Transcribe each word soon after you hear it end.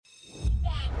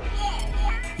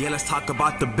Yeah, let's talk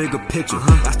about the bigger picture.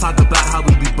 Let's talk about how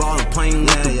we be ballin', playing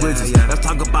with the Wizards. Let's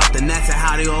talk about the Nats and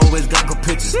how they always got good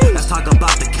pitchers. Let's talk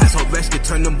about the Cats, how rescue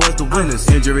turn them boys to winners.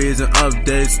 Injuries and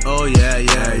updates, oh yeah.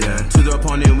 To the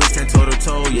opponent, we stand toe to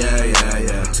toe,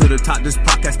 yeah. To the top, this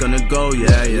podcast gonna go,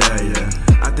 yeah.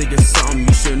 I think it's something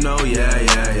you should know,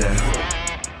 yeah.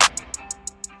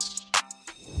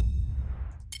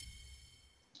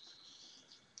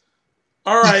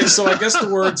 All right, so I guess the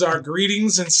words are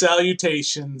greetings and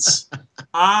salutations.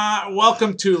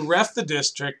 Welcome to Ref the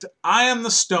District. I am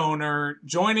the Stoner.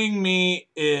 Joining me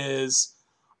is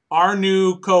our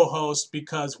new co-host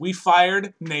because we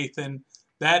fired Nathan.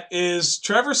 That is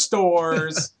Trevor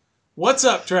Stores. What's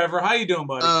up, Trevor? How you doing,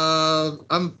 buddy?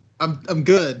 I'm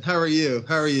good. How are you?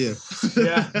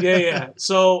 Yeah.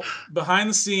 So behind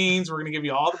the scenes, we're going to give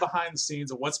you all the behind the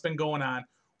scenes of what's been going on.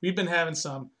 We've been having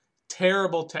some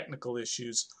terrible technical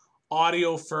issues,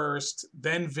 audio first,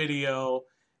 then video,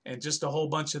 and just a whole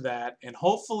bunch of that. And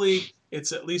hopefully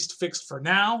it's at least fixed for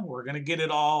now. We're going to get it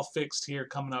all fixed here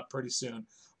coming up pretty soon.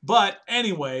 But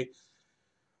anyway,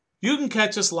 you can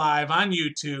catch us live on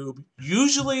YouTube,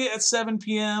 usually at 7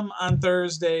 p.m. on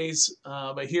Thursdays.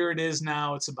 But here it is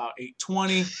now. It's about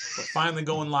 8:20. We're finally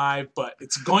going live, but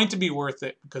it's going to be worth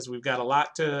it because we've got a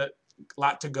lot to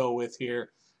go with here,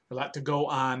 a lot to go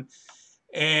on.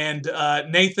 And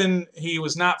Nathan, he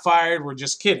was not fired. We're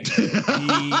just kidding.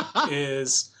 He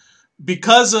is,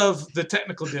 because of the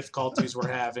technical difficulties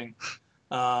we're having,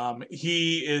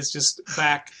 he is just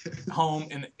back home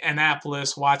in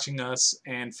Annapolis watching us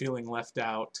and feeling left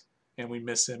out. And we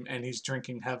miss him. And he's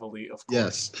drinking heavily, of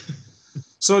course. Yes.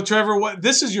 So, Trevor,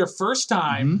 this is your first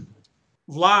time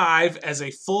live as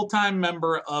a full-time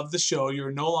member of the show.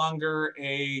 You're no longer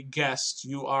a guest.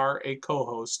 You are a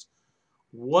co-host.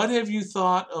 What have you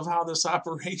thought of how this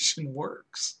operation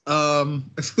works?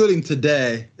 Excluding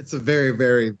today, it's a very,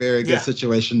 very, very good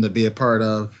situation to be a part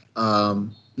of.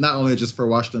 Not only just for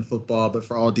Washington football, but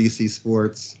for all DC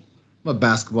sports. I'm a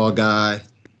basketball guy,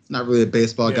 not really a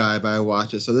baseball guy, but I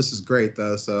watch it. So this is great,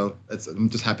 though. So I'm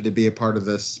just happy to be a part of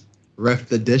this. Ref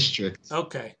the District.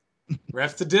 Okay.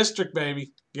 Ref the District,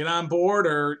 baby. Get on board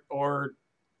or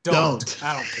don't.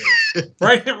 I don't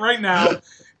care. Right now.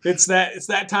 It's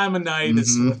that time of night.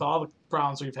 It's with all the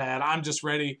problems we've had. I'm just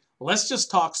ready. Let's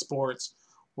just talk sports.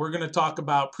 We're going to talk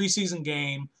about preseason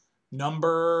game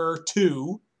number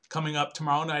 2 coming up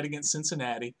tomorrow night against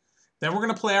Cincinnati. Then we're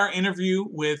going to play our interview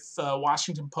with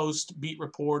Washington Post beat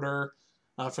reporter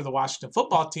for the Washington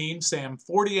football team, Sam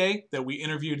Fortier, that we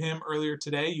interviewed him earlier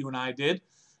today. You and I did.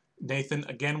 Nathan,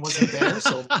 again, wasn't there,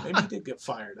 so maybe he did get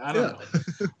fired. I don't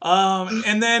know.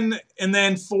 And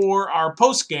then for our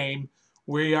post game,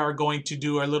 we are going to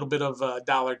do a little bit of a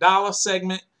dollar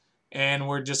segment, and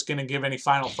we're just going to give any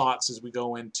final thoughts as we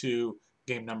go into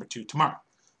game number 2 tomorrow.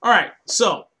 All right,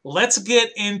 so let's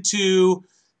get into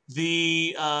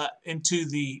the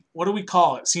what do we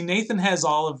call it? See, Nathan has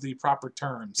all of the proper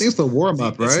terms. I think it's the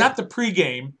warm-up, right? It's not the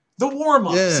pregame, the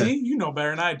warm-up. Yeah. See, you know better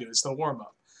than I do. It's the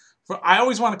warm-up. I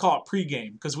always want to call it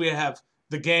pregame because we have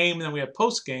the game and then we have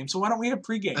post-game. So why don't we have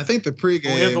pregame? I think the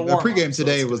pregame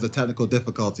today was the technical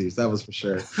difficulties. That was for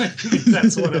sure.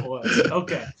 That's what it was.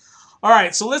 Okay. All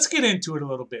right, so let's get into it a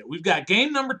little bit. We've got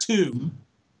game number 2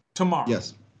 tomorrow.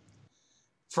 Yes.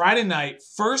 Friday night,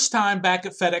 first time back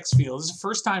at FedEx Field. This is the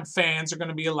first time fans are going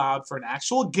to be allowed for an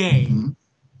actual game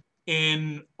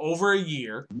in over a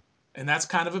year, and that's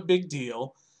kind of a big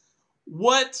deal.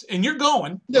 And you're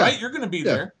going, right? You're going to be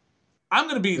there. I'm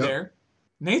going to be there.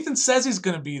 Nathan says he's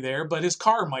going to be there, but his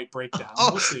car might break down.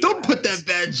 Oh, don't put that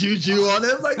bad juju on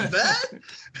it like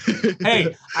that.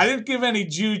 Hey, I didn't give any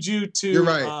juju to You're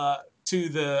right. To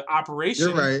the operation.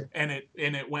 You're right. And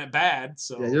it went bad.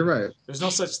 So yeah, you're right. There's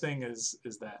no such thing as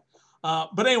that.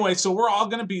 But anyway, so we're all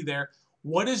going to be there.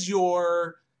 What is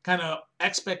your kind of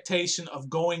expectation of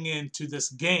going into this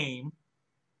game?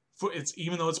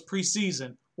 Even though it's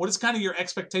preseason, what is kind of your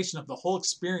expectation of the whole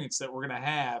experience that we're going to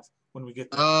have when we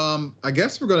get there? I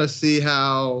guess we're going to see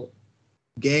how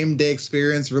game day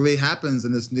experience really happens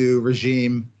in this new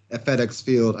regime at FedEx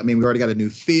Field. I mean, we already got a new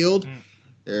field.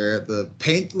 The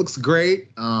paint looks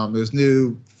great. There's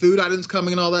new food items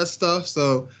coming and all that stuff.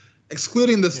 So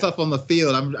excluding the stuff on the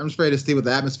field, I'm just ready to see what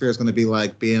the atmosphere is going to be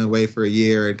like being away for a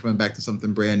year and coming back to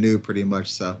something brand new pretty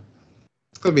much. So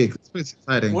it's going to be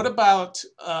exciting. What about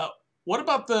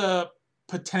the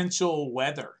potential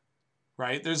weather?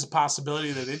 Right? There's a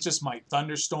possibility that it just might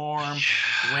thunderstorm,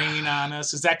 rain on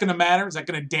us. Is that going to matter? Is that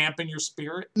going to dampen your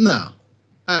spirit? No,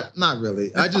 not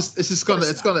really.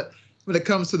 When it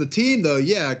comes to the team though,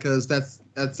 yeah, because that's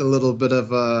a little bit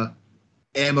of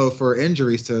ammo for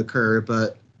injuries to occur.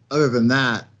 But other than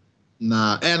that,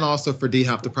 Nah, and also for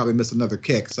D-Hop to probably miss another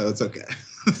kick, so it's okay.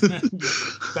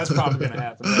 That's probably going to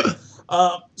happen,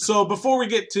 right? So before we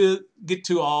get to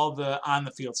all the on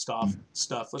the field stuff,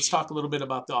 let's talk a little bit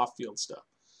about the off field stuff.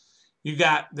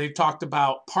 They've talked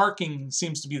about parking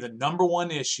seems to be the number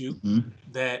one issue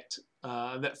that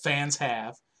fans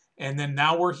have, and then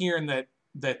now we're hearing that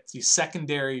the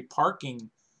secondary parking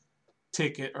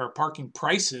ticket or parking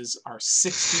prices are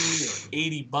 $60 or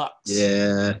 $80.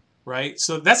 Yeah. Right?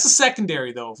 So that's the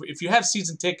secondary, though. If you have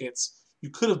season tickets,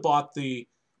 you could have bought the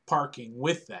parking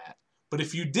with that. But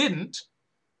if you didn't,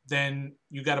 then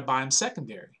you got to buy them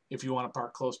secondary if you want to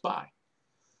park close by.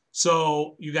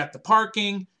 So you got the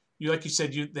parking. Like you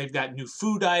said, they've got new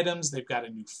food items. They've got a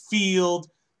new field.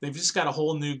 They've just got a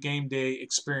whole new game day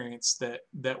experience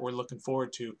that we're looking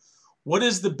forward to. What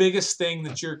is the biggest thing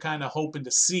that you're kind of hoping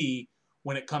to see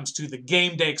when it comes to the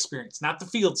game day experience? Not the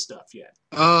field stuff yet.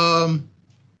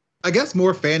 I guess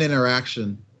more fan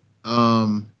interaction,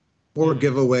 more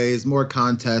giveaways, more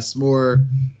contests, more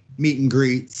meet and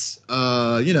greets,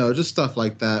 just stuff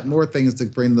like that. More things to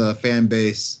bring the fan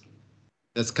base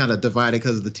that's kind of divided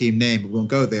because of the team name, but we won't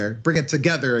go there. Bring it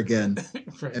together again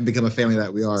right. And become a family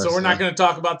that we are. So we're not going to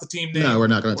talk about the team name. No, we're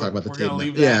not going to talk about the team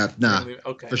name.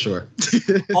 Okay. For sure.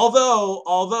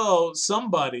 although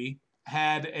somebody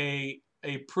had a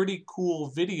pretty cool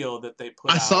video that they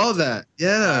put out. I saw that.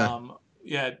 Yeah.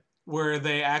 Where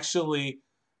they actually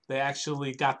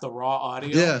got the raw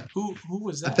audio. Yeah. Who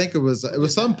was that? I think it was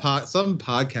some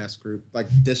podcast group, like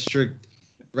district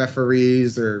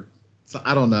referees or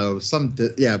I don't know,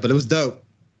 but it was dope.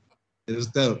 It was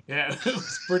dope. Yeah, it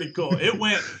was pretty cool. It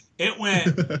went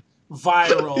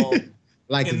viral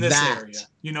like in this that. area.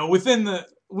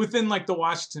 Within like the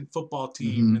Washington football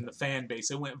team and the fan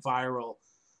base, it went viral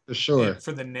for sure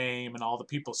for the name and all the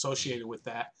people associated with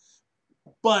that.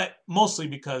 But mostly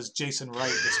because Jason Wright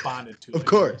responded to it. Of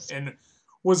course. And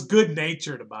was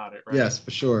good-natured about it, right? Yes,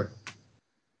 for sure.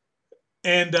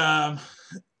 And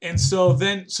so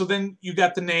then you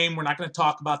got the name. We're not going to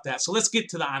talk about that. So let's get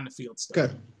to the on-the-field stuff.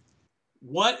 Okay.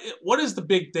 What is the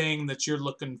big thing that you're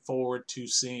looking forward to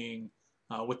seeing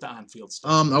with the on-field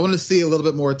stuff? I want to see a little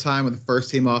bit more time with the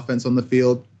first-team offense on the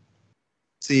field.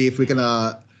 See if we can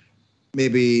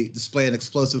maybe display an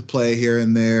explosive play here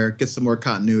and there, get some more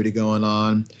continuity going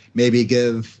on, maybe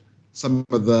give some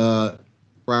of the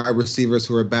wide receivers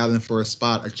who are battling for a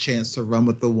spot a chance to run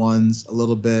with the ones a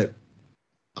little bit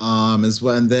as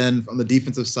well. And then on the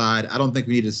defensive side, I don't think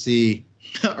we need to see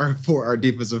our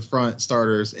defensive front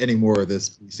starters anymore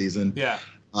this season. Yeah.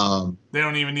 They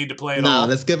don't even need to play at all. No,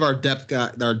 let's give our depth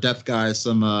guys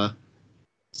some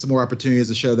more opportunities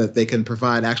to show that they can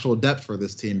provide actual depth for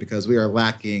this team because we are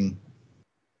lacking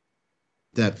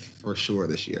depth for sure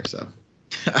this year. So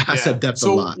I said depth a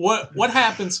lot. What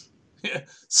happens?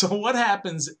 So what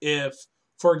happens if,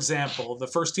 for example, the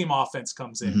first team offense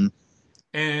comes in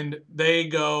and they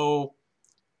go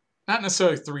not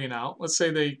necessarily 3 and out. Let's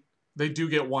say they do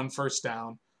get 1 first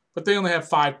down, but they only have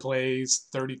 5 plays,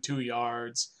 32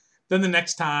 yards. Then the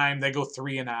next time they go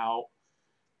 3 and out.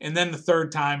 And then the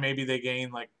third time maybe they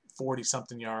gain like 40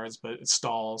 something yards, but it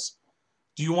stalls.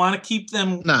 Do you want to keep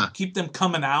them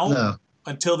coming out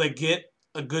until they get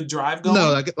a good drive going?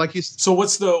 No, like you. So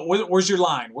where's your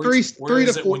line? Three to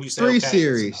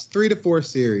four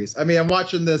series. I mean, I'm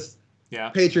watching this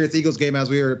Patriots-Eagles game as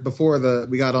we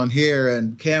got on here,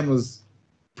 and Cam was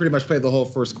pretty much played the whole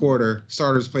first quarter.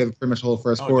 Starters played pretty much the whole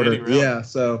first quarter. Did he really? Yeah,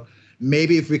 so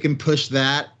maybe if we can push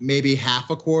that, maybe half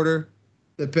a quarter,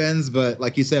 depends. But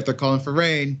like you said, if they're calling for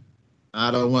rain, I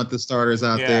don't want the starters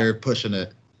out there pushing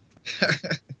it.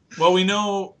 Well, we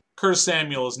know Curtis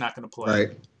Samuel is not going to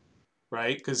play.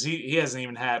 Right? Because he hasn't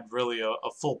even had really a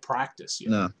full practice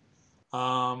yet. No.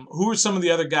 Who are some of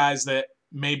the other guys that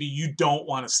maybe you don't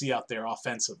want to see out there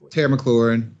offensively? Terry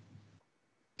McLaurin,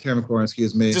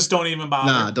 excuse me. Just don't even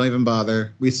bother. Nah, don't even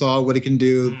bother. We saw what he can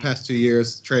do the past 2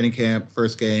 years, training camp,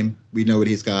 first game. We know what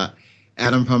he's got.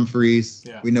 Adam Humphries,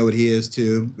 we know what he is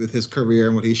too with his career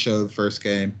and what he showed first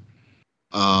game.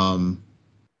 As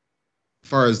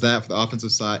far as that for the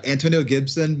offensive side, Antonio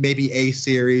Gibson, maybe a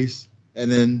series,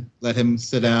 and then let him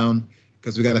sit down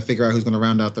because we got to figure out who's going to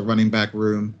round out the running back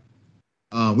room.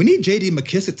 We need J.D.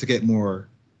 McKissick to get more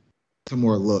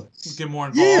looks. Get more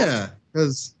involved.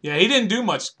 Yeah, he didn't do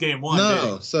much game 1.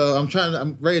 No, so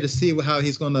I'm ready to see how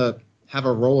he's going to have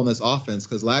a role in this offense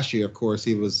because last year, of course,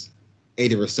 he was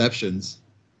 80 receptions.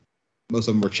 Most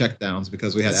of them were checkdowns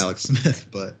because we had Alex Smith,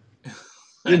 but.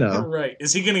 Right.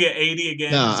 Is he going to get 80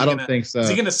 again? No, I don't think so. Is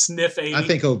he going to sniff 80? I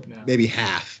think he'll maybe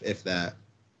half, if that.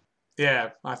 Yeah,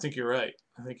 I think you're right.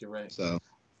 So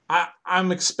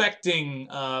I'm expecting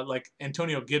like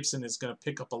Antonio Gibson is going to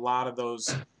pick up a lot of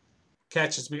those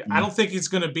catches. I don't think he's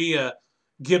going to be a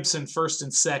Gibson first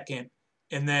and second,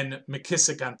 and then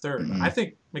McKissick on third. I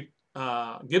think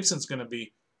Gibson's going to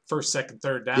be first, second,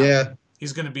 third down. Yeah.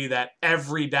 He's going to be that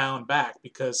every down back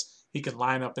because he can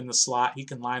line up in the slot. He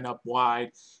can line up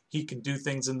wide. He can do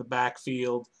things in the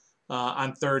backfield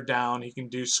on third down. He can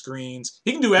do screens.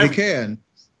 He can do everything. He can.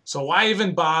 So why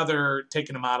even bother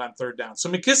taking him out on third down? So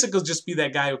McKissick will just be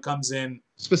that guy who comes in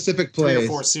specific plays, 3 or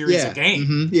 4 series a game.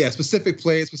 Mm-hmm. Yeah, specific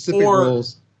plays, specific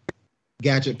roles,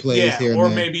 gadget plays here and there.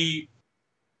 Maybe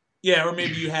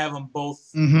you have them both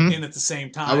in at the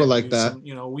same time. I would like that.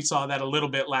 We saw that a little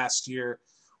bit last year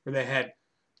where they had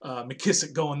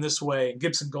McKissick going this way and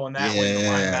Gibson going that way. And the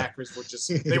linebackers were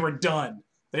just they were done.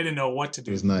 They didn't know what to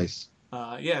do. It was nice.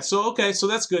 So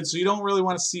that's good. So you don't really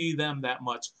want to see them that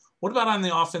much. What about on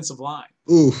the offensive line?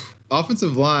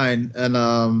 Offensive line, and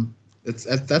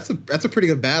that's a pretty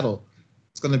good battle.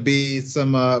 It's going to be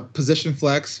some position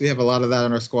flex. We have a lot of that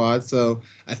on our squad, so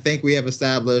I think we have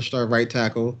established our right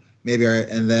tackle,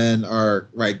 and then our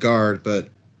right guard, but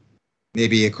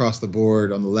maybe across the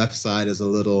board on the left side is a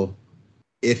little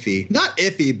iffy. Not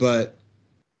iffy, but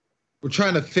we're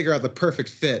trying to figure out the perfect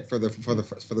fit for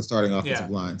the starting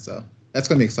offensive line. So that's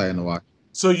going to be exciting to watch.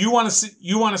 So you want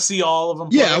to see all of them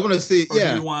play? Yeah, I want to see. Or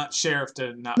do you want Sheriff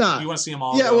to not? You want to see them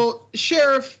all? Yeah, well,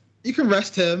 Sheriff, you can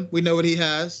rest him. We know what he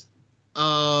has.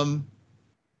 So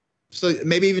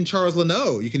maybe even Charles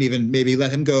Leno, you can even maybe let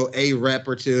him go a rep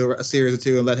or two, a series or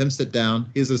two, and let him sit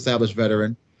down. He's an established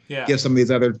veteran. Yeah. Give some of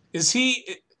these other. Is he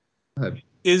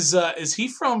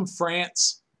from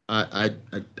France? I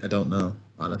don't know,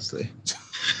 honestly.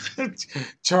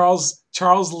 Charles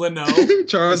Leno.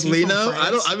 Charles Leno.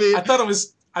 I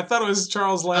thought it was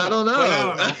Charles Leno. I don't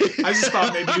know. I just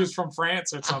thought maybe he was from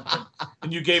France or something,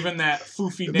 and you gave him that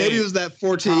foofy name. Maybe it was that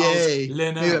Fortier.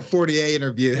 Maybe that Fortier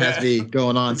interview has to be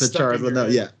going on to Charles Leno.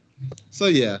 Yeah. So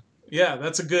yeah. Yeah,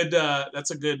 that's a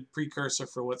good precursor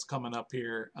for what's coming up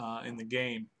here in the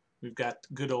game. We've got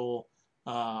good old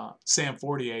Sam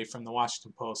Fortier from the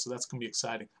Washington Post, so that's gonna be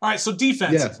exciting. All right, so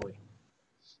defensively. Yeah.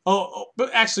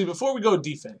 But actually, before we go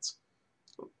defense,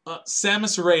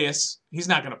 Samus Reyes, he's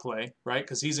not going to play, right?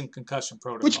 Because he's in concussion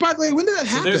protocol. Which, by the way, when did that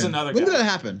happen? So there's another guy. When did that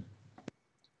happen?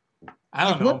 I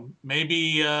don't know. What?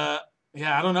 Maybe, I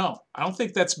don't know. I don't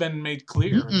think that's been made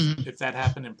clear if that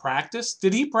happened in practice.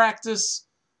 Did he practice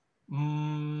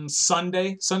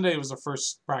Sunday? Sunday was the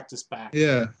first practice back.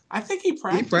 Yeah. I think he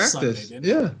practiced Sunday, didn't he?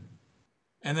 Yeah.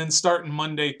 And then starting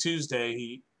Monday,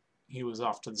 Tuesday, he was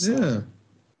off to the side. Yeah.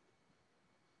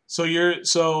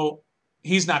 So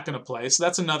he's not going to play. So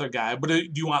that's another guy. But do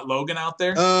you want Logan out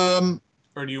there?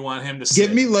 Or do you want him to sit?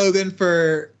 Give me Logan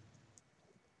for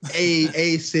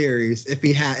a series if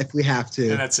we have to.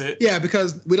 And that's it? Yeah,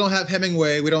 because we don't have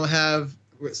Hemingway. We don't have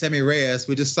Sammy Reyes.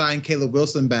 We just signed Caleb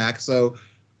Wilson back. So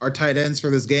our tight ends for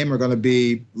this game are going to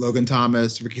be Logan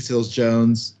Thomas, Ricky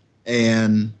Seals-Jones,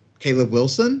 and Caleb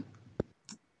Wilson.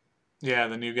 Yeah,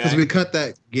 the new guy. Because we cut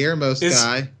that Guillermo's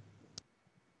guy.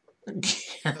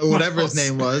 Whatever his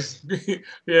name was.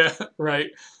 Yeah, right.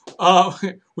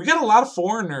 We got a lot of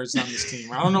foreigners on this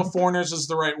team. I don't know if foreigners is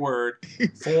the right word.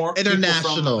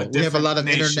 International. We have a lot of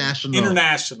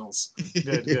internationals.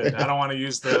 Good. I don't want to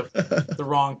use the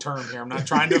wrong term here. I'm not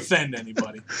trying to offend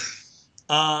anybody.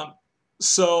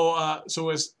 So I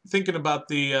was thinking about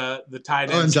the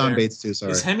tight ends. And John there. Bates too.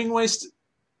 Sorry. Is Hemingway?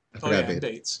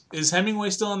 Bates. Is Hemingway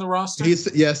still on the roster?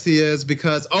 Yes, he is.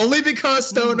 Only because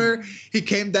Stoner, he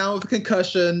came down with a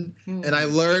concussion, and I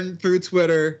learned through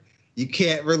Twitter you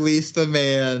can't release the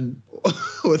man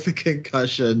with a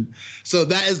concussion. So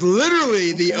that is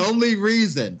literally the only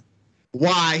reason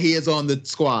why he is on the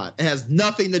squad. It has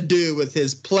nothing to do with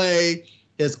his play,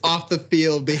 his off the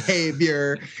field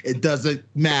behavior. It doesn't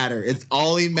matter. It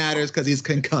only matters because he's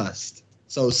concussed.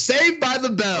 So saved by the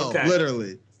bell,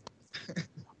 literally.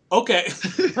 Okay,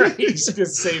 right. He's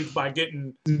just saved by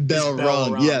getting bell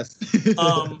rung. Yes.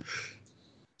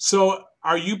 So,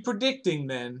 are you predicting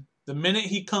then the minute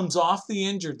he comes off the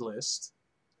injured list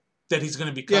that he's going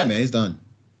to be cut? Yeah, man, he's done.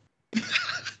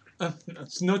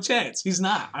 No chance. He's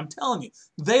not. I'm telling you,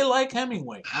 they like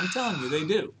Hemingway. I'm telling you, they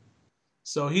do.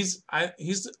 So he's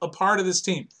a part of this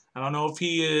team. I don't know if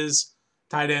he is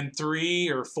tight end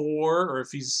 3 or 4, or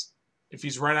if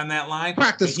he's right on that line.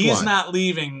 Practice squad. He is not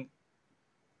leaving.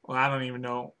 Well, I don't even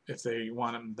know if they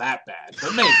want him that bad,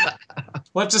 but maybe.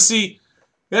 We'll have to see.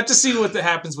 We have to see what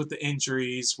happens with the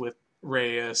injuries with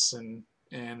Reyes and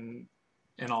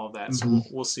all of that. So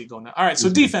we'll see going on. All right, so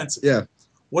defensive. Yeah.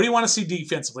 What do you want to see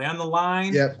defensively on the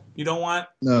line? Yep. You don't want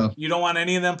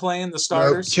any of them playing the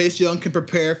starters. Nope. Chase Young can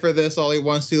prepare for this all he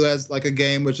wants to as like a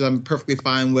game, which I'm perfectly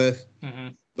fine with. Mm-hmm.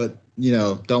 But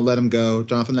don't let him go.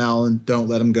 Jonathan Allen, don't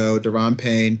let him go. Daron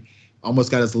Payne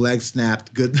almost got his leg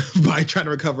snapped good by trying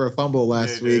to recover a fumble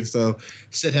last week. So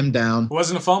sit him down. It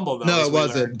wasn't a fumble though. No, it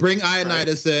wasn't. Bring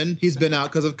Ioannidis in. He's been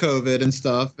out because of COVID and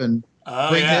stuff, and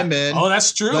bring him in. Oh,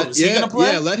 that's true. Is he gonna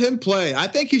play? Yeah, let him play. I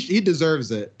think he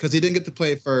deserves it because he didn't get to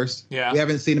play first. Yeah, we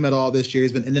haven't seen him at all this year.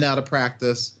 He's been in and out of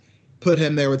practice. Put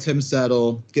him there with Tim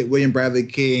Settle. Get William Bradley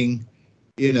King.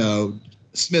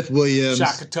 Smith Williams,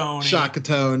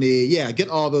 Shakatoni. Yeah, get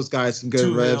all those guys some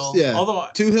good reps. Yeah, although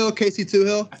Casey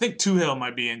Toohill. I think Toohill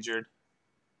might be injured.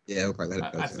 Yeah, we'll probably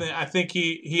let him go. I think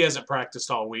he hasn't practiced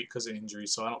all week because of injury,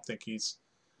 so I don't think he's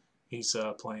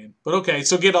playing. But okay,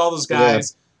 so get all those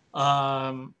guys,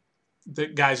 the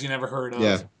guys you never heard of.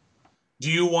 Yeah.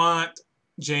 Do you want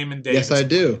Jamin Davis?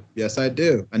 Yes, I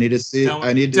do. I need to see.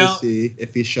 See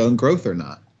if he's shown growth or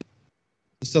not.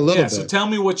 Just a little bit. So tell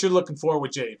me what you're looking for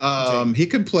with Jaden. He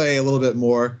can play a little bit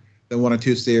more than 1 or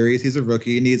 2 series. He's a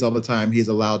rookie. He needs all the time he's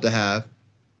allowed to have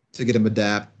to get him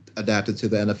adapted to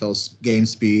the NFL's game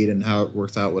speed and how it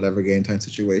works out, whatever game time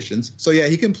situations. So yeah,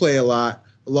 he can play a lot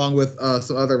along with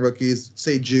some other rookies.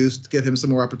 Say Juice to give him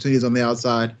some more opportunities on the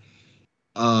outside.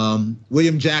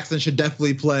 William Jackson should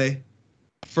definitely play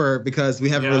because we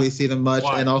haven't really seen him much,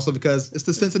 and also because it's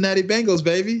the Cincinnati Bengals,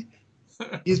 baby.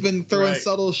 He's been throwing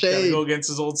subtle shade. Gotta go against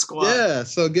his old squad. Yeah,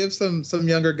 so give some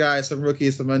younger guys, some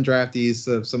rookies, some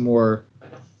undraftees, some more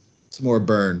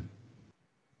burn.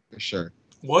 For sure.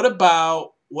 What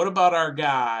about our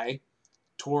guy,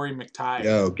 Torrey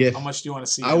McTyer? How much do you want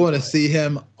to see him? I want to see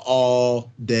him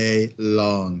all day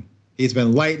long. He's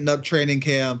been lighting up training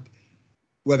camp,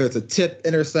 whether it's a tip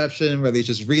interception, whether he's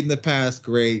just reading the pass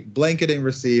great, blanketing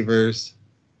receivers,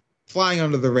 flying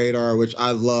under the radar, which I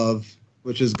love,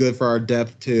 which is good for our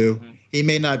depth too. Mm-hmm. He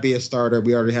may not be a starter.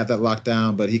 We already have that locked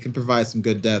down, but he can provide some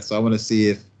good depth. So I want to see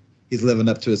if he's living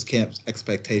up to his camp's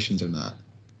expectations or not.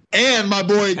 And my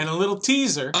boy. And a little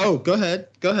teaser. Oh, go ahead.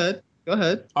 I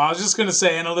was just going to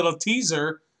say, and a little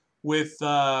teaser with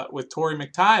Torrey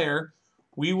McTyer,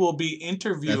 we will be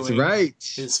interviewing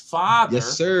his father,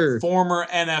 yes, sir. Former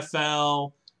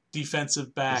NFL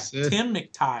defensive back Tim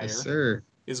McTyer. Yes, sir.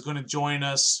 Is going to join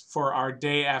us for our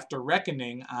day after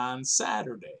reckoning on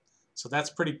Saturday. So that's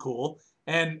pretty cool.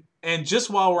 And just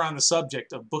while we're on the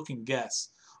subject of booking guests,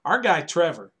 our guy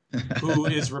Trevor, who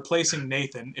is replacing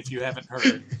Nathan, if you haven't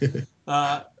heard,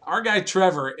 our guy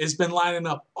Trevor has been lining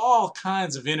up all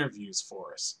kinds of interviews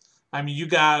for us. I mean, you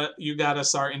got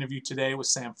us our interview today with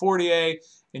Sam Fortier,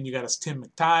 and you got us Tim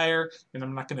McTyer, and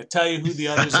I'm not going to tell you who the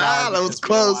others are. That was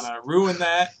close. We don't want to ruin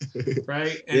that,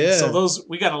 right? And so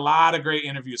we got a lot of great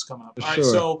interviews coming up. All right,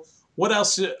 so what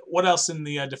else in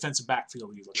the defensive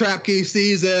backfield are you looking for? Trapke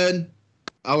season.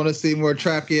 I want to see more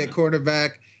Trapke at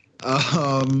cornerback.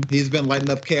 He's been lighting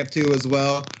up camp too as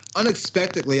well.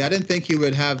 Unexpectedly, I didn't think he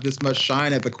would have this much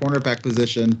shine at the cornerback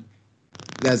position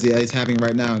as he's having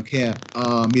right now in camp.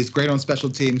 He's great on special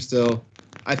teams still.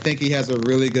 I think he has a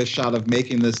really good shot of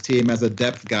making this team as a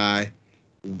depth guy.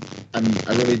 I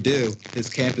really do.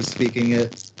 His camp is speaking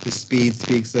it. His speed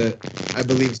speaks it. I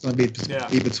believe it's going to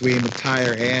be between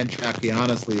McTyer and Trapke,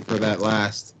 honestly, for that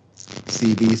last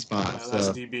CB spot.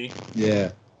 Last DB.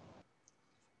 Yeah.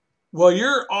 Well,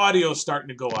 your audio's starting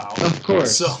to go out. Of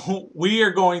course. So we are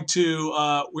going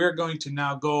to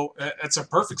now go. That's a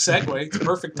perfect segue. It's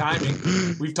perfect timing.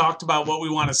 We've talked about what we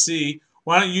want to see.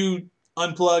 Why don't you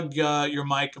unplug your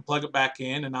mic and plug it back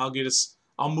in, and I'll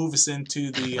move us into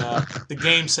the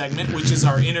game segment, which is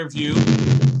our interview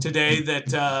today that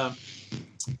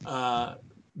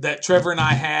Trevor and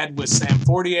I had with Sam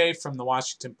Fortier from the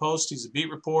Washington Post. He's a beat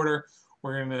reporter.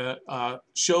 We're going to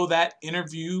show that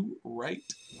interview right.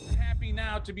 We're happy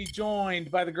now to be joined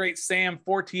by the great Sam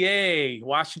Fortier,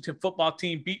 Washington football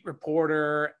team beat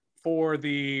reporter for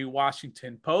the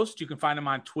Washington Post. You can find him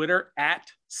on Twitter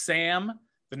at Sam4TR.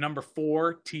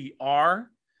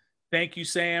 Thank you,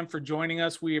 Sam, for joining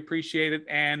us. We appreciate it,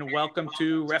 and welcome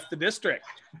to Ref the District.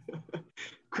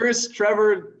 Chris,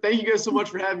 Trevor, thank you guys so much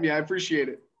for having me. I appreciate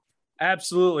it.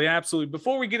 Absolutely, absolutely.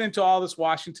 Before we get into all this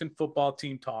Washington football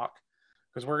team talk,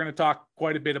 because we're going to talk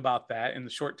quite a bit about that in the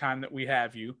short time that we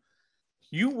have you,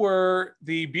 you were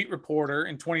the beat reporter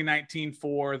in 2019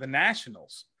 for the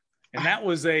Nationals, and that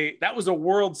was a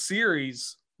World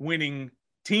Series winning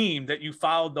team that you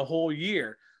followed the whole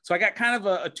year. So I got kind of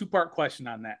a two-part question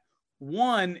on that.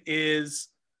 One is,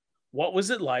 what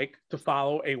was it like to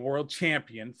follow a world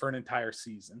champion for an entire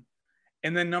season?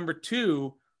 And then number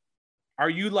two, are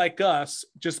you like us,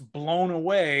 just blown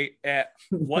away at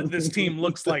what this team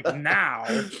looks like now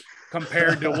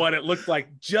compared to what it looked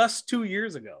like just 2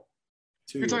 years ago?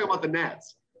 You're talking about the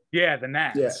Nats. Yeah, the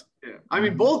Nats. Yeah. I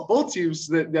mean, both teams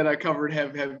that I covered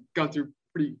have gone through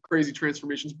pretty crazy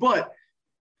transformations. But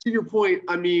to your point,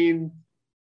 I mean,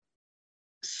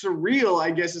 surreal,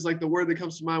 I guess, is like the word that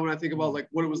comes to mind when I think about like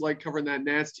what it was like covering that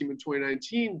Nats team in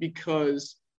 2019,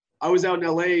 because I was out in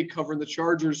LA covering the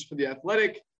Chargers for The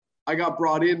Athletic. I got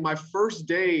brought in. My first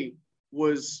day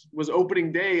was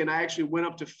opening day, and I actually went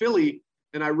up to Philly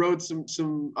and I rode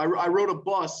I rode a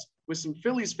bus with some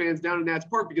Phillies fans down in Nats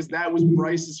Park because that was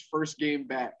Bryce's first game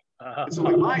back. And so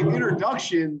like my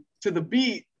introduction to the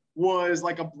beat was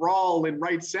like a brawl in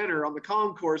right center on the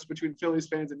concourse between Phillies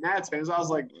fans and Nats fans. I was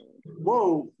like,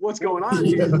 whoa, what's going on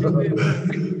here?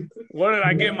 What did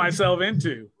I get myself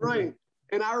into? Right.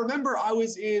 And I remember I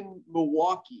was in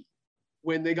Milwaukee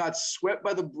when they got swept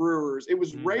by the Brewers. It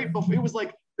was right before, it was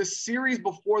like the series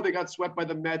before they got swept by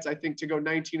the Mets, I think, to go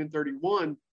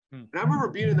 19-31. And I remember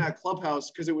being in that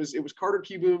clubhouse because it was Carter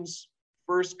Kieboom's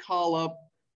first call up,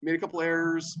 made a couple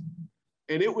errors,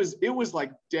 and it was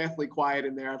like deathly quiet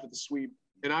in there after the sweep.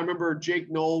 And I remember Jake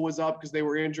Knoll was up because they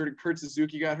were injured and Kurt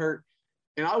Suzuki got hurt.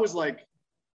 And I was like,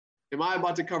 am I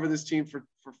about to cover this team for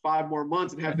 5 more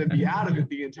months and have them be out of it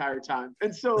the entire time?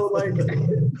 And so like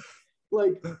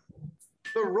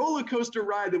the roller coaster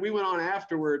ride that we went on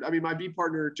afterward, I mean, my beat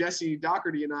partner, Jesse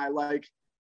Doherty, and I, like,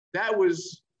 that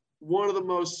was one of the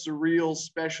most surreal,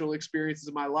 special experiences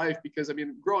of my life because, I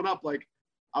mean, growing up, like,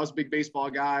 I was a big baseball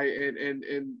guy,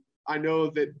 and I know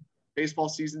that baseball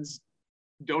seasons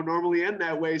don't normally end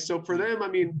that way. So for them, I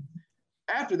mean,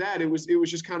 after that, it was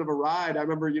just kind of a ride. I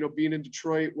remember, being in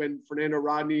Detroit when Fernando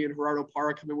Rodney and Gerardo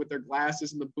Parra come in with their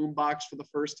glasses and the boombox for the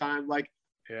first time. Like,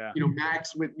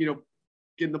 Max with,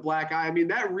 getting the black eye. I mean,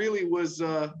 that really was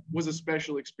a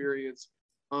special experience.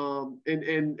 And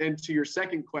to your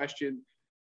second question,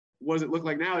 what does it look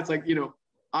like now? It's like,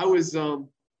 I was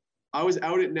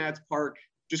out at Nats Park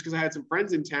just because I had some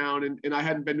friends in town and I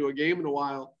hadn't been to a game in a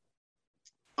while,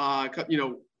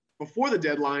 before the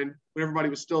deadline when everybody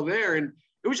was still there. And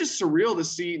it was just surreal to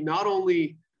see not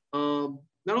only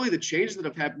the changes that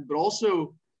have happened, but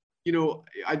also,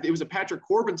 it was a Patrick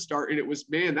Corbin start, and it was,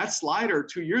 man, that slider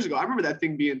 2 years ago, I remember that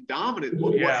thing being dominant.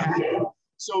 What happened?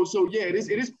 So yeah, it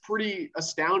is pretty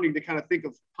astounding to kind of think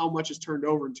of how much has turned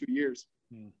over in 2 years.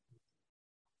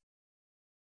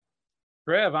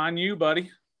 Trev, on you,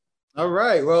 buddy. All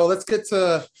right. Well, let's get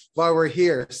to why we're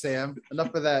here, Sam.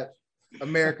 Enough of that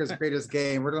America's greatest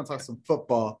game. We're going to talk some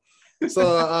football.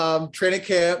 So training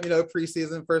camp,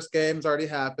 preseason, first game's already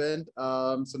happened.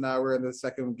 So now we're in the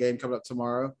second game coming up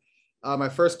tomorrow. My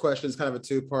first question is kind of a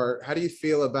two-part. How do you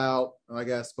feel about, I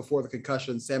guess, before the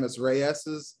concussion, Sammis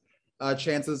Reyes's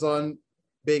chances on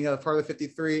being a part of the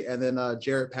 53, and then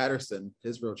Jarrett Patterson,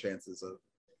 his real chances of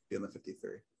being the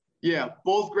 53? Yeah,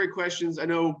 both great questions. I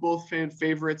know both fan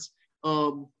favorites.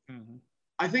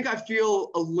 I think I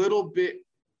feel a little bit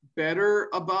better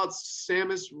about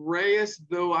Sammis Reyes,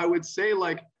 though I would say,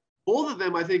 like, both of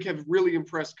them, I think, have really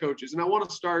impressed coaches. And I want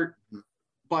to start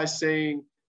by saying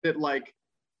that, like,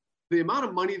 the amount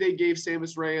of money they gave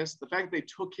Sammis Reyes, the fact that they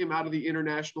took him out of the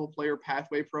International Player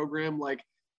Pathway Program, like,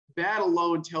 that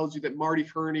alone tells you that Marty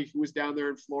Herney, who was down there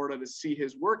in Florida to see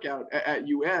his workout at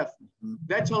UF,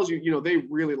 that tells you, they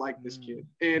really like this kid.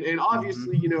 And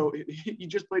obviously, he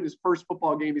just played his first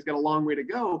football game. He's got a long way to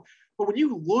go. But when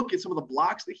you look at some of the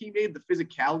blocks that he made, the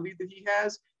physicality that he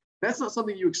has, that's not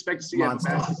something you expect to see out of a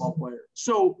basketball player.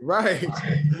 So right.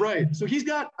 So he's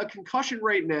got a concussion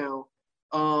right now.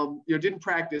 Didn't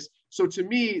practice. So to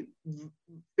me,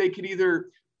 they could either,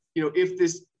 if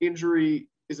this injury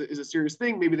is a serious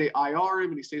thing, maybe they IR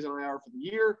him and he stays on IR for the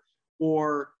year,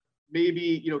 or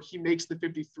maybe, he makes the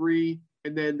 53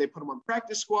 and then they put him on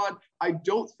practice squad. I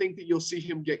don't think that you'll see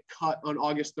him get cut on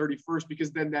August 31st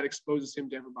because then that exposes him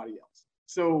to everybody else.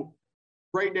 So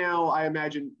right now, I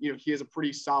imagine, he has a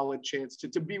pretty solid chance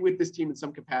to be with this team in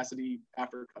some capacity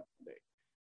after a cut today.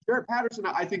 Jarrett Patterson,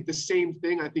 I think the same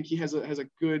thing. I think he has a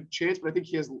good chance, but I think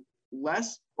he has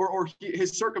less, or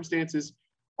his circumstances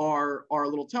are a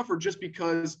little tougher just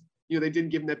because, they didn't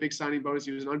give him that big signing bonus.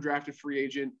 He was an undrafted free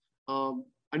agent.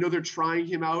 I know they're trying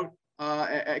him out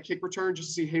at kick return just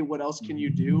to see, hey, what else can you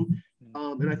do?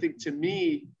 And I think, to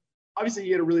me, obviously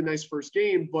he had a really nice first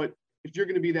game, but if you're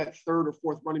going to be that third or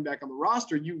fourth running back on the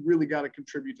roster, you really got to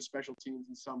contribute to special teams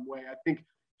in some way. I think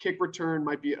kick return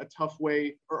might be a tough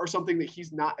way or something that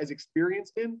he's not as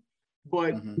experienced in.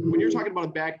 But when you're talking about a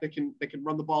back that can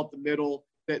run the ball up the middle,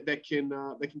 that can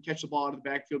catch the ball out of the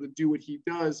backfield and do what he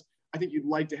does, I think you'd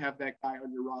like to have that guy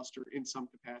on your roster in some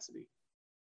capacity.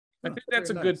 I think that's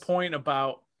a good point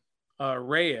about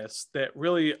Reyes that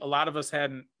really a lot of us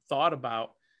hadn't thought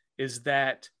about, is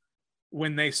that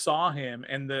when they saw him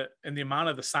and the amount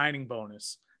of the signing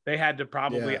bonus, they had to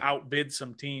probably outbid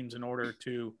some teams in order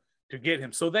to get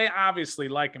him. So they obviously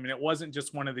like him, and it wasn't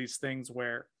just one of these things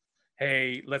where,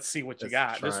 hey, let's see what you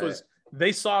got. This was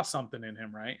they saw something in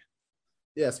him, right?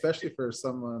 Yeah, especially for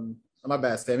someone. Oh, my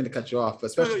bad, Stan, I mean to cut you off, but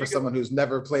especially for someone who's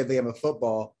never played the game of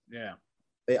football. Yeah,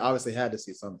 they obviously had to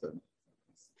see something.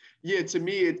 Yeah, to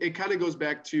me, it kind of goes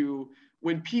back to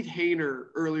when Pete Hainer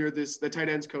earlier the tight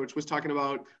ends coach was talking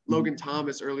about Logan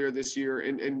Thomas earlier this year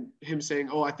and him saying,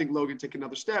 oh, I think Logan take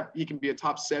another step. He can be a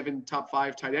top 7, top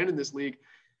 5 tight end in this league.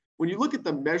 When you look at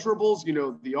the measurables,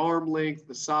 the arm length,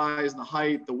 the size, the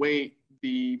height, the weight,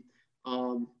 the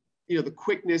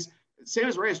quickness,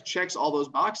 Sammis Reyes checks all those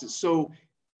boxes. So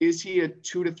is he a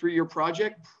 2 to 3 year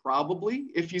project?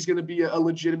 Probably, if he's going to be a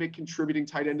legitimate contributing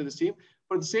tight end to this team.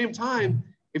 But at the same time,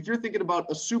 if you're thinking about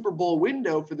a Super Bowl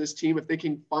window for this team, if they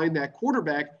can find that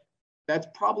quarterback, that's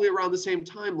probably around the same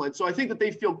timeline. So I think that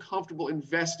they feel comfortable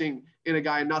investing in a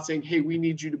guy and not saying, hey, we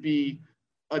need you to be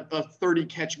a 30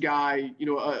 catch guy,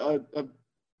 a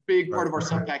big part of our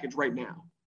sub package right now.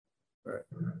 Right.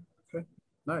 Okay.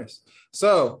 Nice.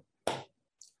 So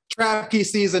Trapke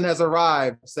season has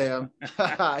arrived, Sam.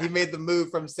 He made the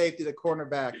move from safety to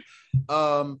cornerback.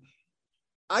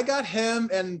 I got him,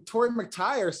 and Torrey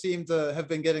McTyer seemed to have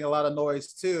been getting a lot of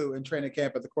noise too in training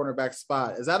camp at the cornerback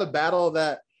spot. Is that a battle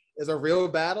that is a real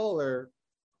battle, or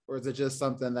is it just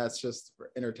something that's just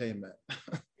for entertainment?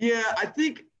 Yeah, I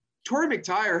think Torrey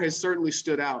McTyer has certainly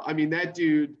stood out. I mean, that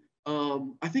dude,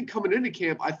 I think coming into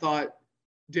camp, I thought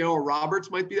Dale Roberts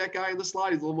might be that guy in the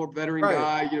slot. He's a little more veteran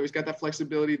guy. He's got that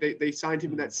flexibility. They signed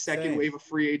him in that second wave of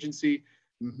free agency.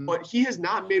 Mm-hmm. But he has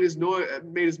not made as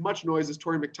much noise as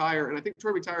Torrey McTyer. And I think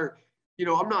Torrey McTyer,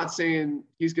 I'm not saying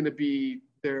he's going to be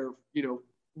their,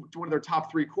 one of their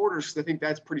top 3 quarters, because I think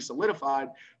that's pretty solidified.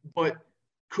 But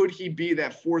could he be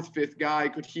that 4th, 5th guy?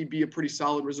 Could he be a pretty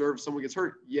solid reserve if someone gets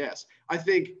hurt? Yes. I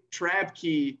think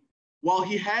Trapke, while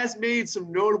he has made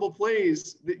some notable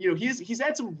plays, he's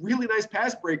had some really nice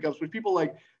pass breakups, which people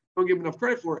don't give him enough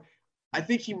credit for. I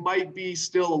think he might be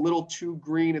still a little too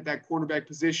green at that cornerback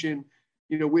position,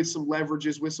 with some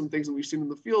leverages, with some things that we've seen in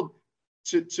the field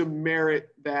to merit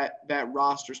that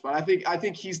roster spot. I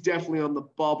think he's definitely on the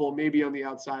bubble, maybe on the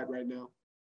outside right now.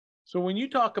 So when you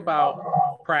talk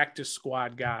about practice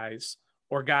squad guys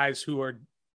or guys who are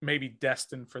maybe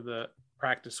destined for the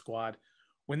practice squad,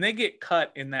 when they get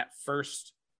cut in that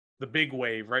the big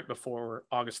wave right before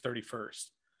August 31st,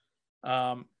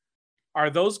 are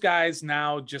those guys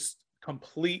now just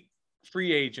complete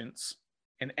free agents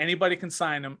and anybody can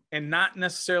sign them, and not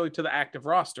necessarily to the active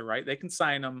roster, right? They can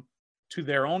sign them to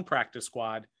their own practice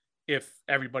squad if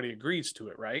everybody agrees to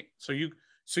it, right? So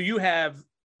you have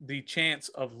the chance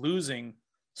of losing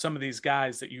some of these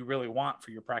guys that you really want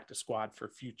for your practice squad for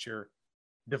future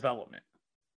development.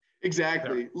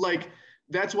 Exactly.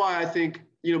 That's why I think,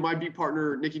 my beat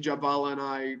partner, Nikki Jabala, and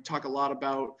I talk a lot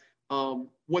about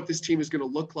what this team is going to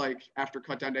look like after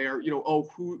cutdown day, or,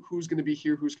 who's going to be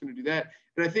here, who's going to do that.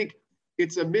 And I think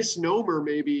it's a misnomer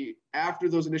maybe after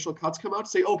those initial cuts come out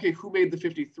to say, okay, who made the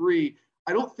 53?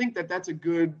 I don't think that that's a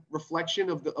good reflection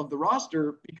of the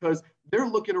roster, because they're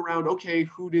looking around, okay,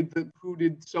 who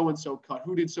did so-and-so cut?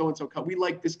 Who did so-and-so cut? We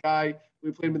like this guy.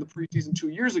 We played him in the preseason 2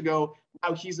 years ago.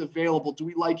 Now he's available. Do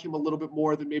we like him a little bit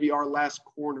more than maybe our last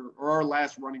corner or our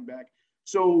last running back?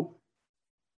 So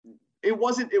it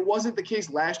wasn't the case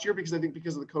last year, because I think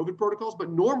because of the COVID protocols, but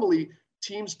normally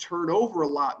teams turn over a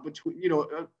lot between,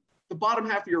 the bottom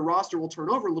half of your roster will turn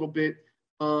over a little bit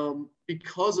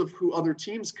because of who other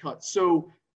teams cut. So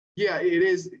yeah,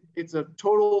 it's a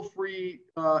total free,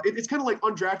 it's kind of like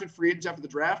undrafted free agents after the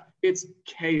draft. It's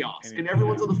chaos, and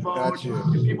everyone's on the phone,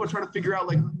 and people are trying to figure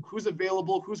out who's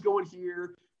available, who's going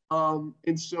here.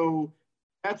 And so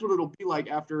that's what it'll be like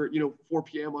after, 4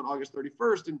 p.m. on August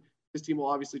 31st. And this team will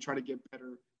obviously try to get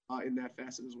better in that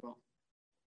facet as well.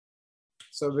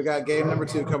 So we got game number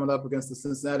 2 coming up against the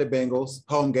Cincinnati Bengals,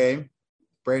 home game,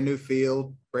 brand new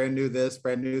field, brand new this,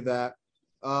 brand new that.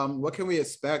 What can we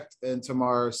expect in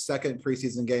tomorrow's second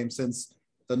preseason game, since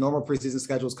the normal preseason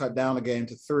schedule is cut down a game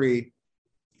to 3?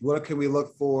 What can we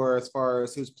look for as far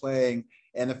as who's playing,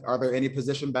 and are there any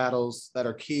position battles that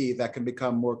are key that can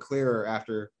become more clearer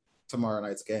after tomorrow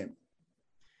night's game?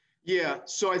 Yeah,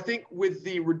 so I think with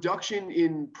the reduction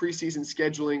in preseason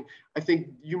scheduling, I think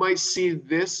you might see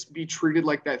this be treated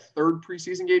like that third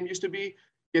preseason game used to be.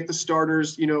 Get the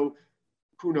starters,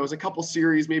 who knows, a couple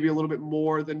series, maybe a little bit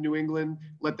more than New England,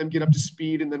 let them get up to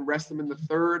speed and then rest them in the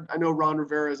third. I know Ron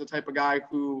Rivera is the type of guy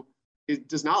who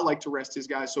does not like to rest his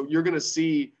guys. So you're going to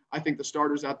see, I think, the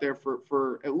starters out there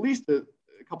for at least a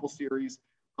couple series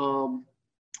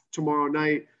tomorrow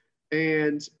night.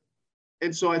 And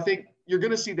so I think you're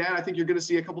going to see that. I think you're going to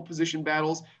see a couple position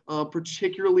battles,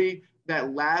 particularly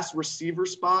that last receiver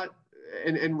spot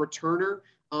and returner.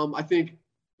 I think,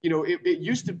 it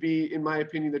used to be, in my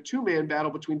opinion, the two-man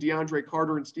battle between DeAndre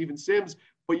Carter and Steven Sims,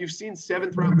 but you've seen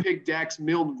 7th-round pick Dax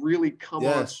Milne really come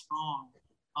on strong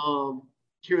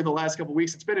here in the last couple of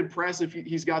weeks. It's been impressive.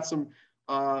 He's got some,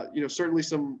 certainly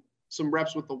some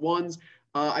reps with the ones.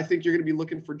 I think you're going to be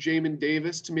looking for Jamin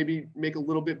Davis to maybe make a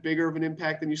little bit bigger of an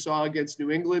impact than you saw against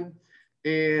New England.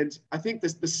 And I think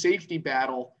the safety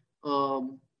battle,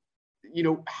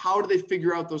 how do they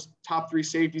figure out those top 3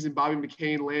 safeties in Bobby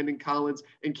McCain, Landon Collins,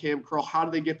 and Cam Curl? How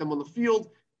do they get them on the field?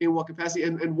 In what capacity?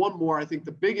 And one more, I think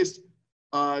the biggest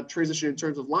transition in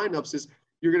terms of lineups is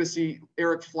you're going to see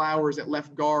Eric Flowers at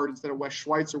left guard instead of Wes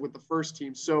Schweitzer with the first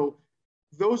team. So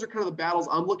those are kind of the battles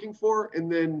I'm looking for.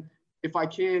 And then if I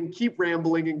can keep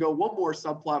rambling and go one more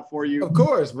subplot for you. Of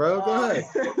course, bro. Go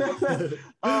ahead.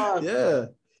 Yeah.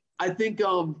 I think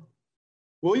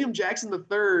William Jackson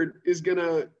III is going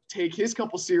to take his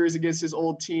couple series against his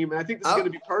old team. And I think this is going to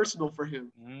be personal for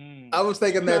him. I was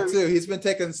thinking that too. He's been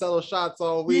taking subtle shots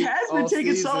all week. He has been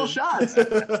taking subtle shots.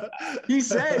 He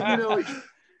said,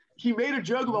 he made a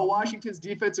joke about Washington's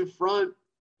defensive front.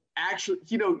 Actually,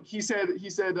 he said,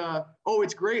 oh,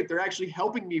 it's great. They're actually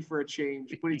helping me for a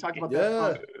change when he talked about that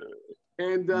front.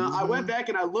 And I went back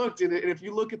and I looked, and if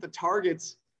you look at the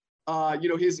targets,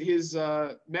 his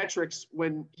metrics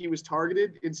when he was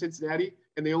targeted in Cincinnati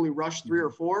and they only rushed 3 or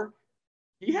 4,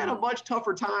 he had a much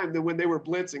tougher time than when they were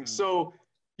blitzing. So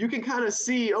you can kind of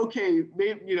see, okay,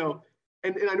 maybe,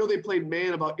 and I know they played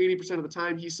man about 80% of the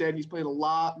time. He said he's playing a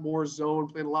lot more zone,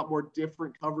 playing a lot more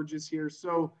different coverages here.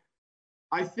 So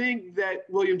I think that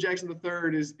William Jackson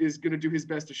III is going to do his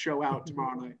best to show out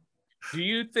tomorrow night. Do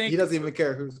you think he doesn't even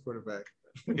care who's quarterback?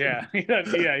 Yeah, he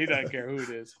doesn't care who it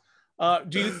is.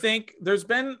 Do you think there's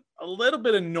been a little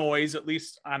bit of noise, at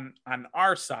least on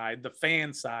our side, the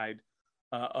fan side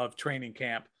of training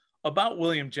camp, about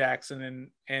William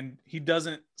Jackson, and he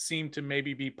doesn't seem to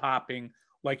maybe be popping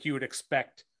like you would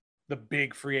expect the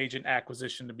big free agent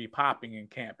acquisition to be popping in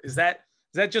camp? Is that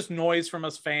just noise from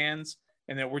us fans,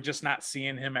 and that we're just not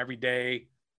seeing him every day,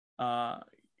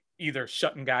 either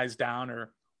shutting guys down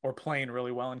or playing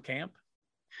really well in camp?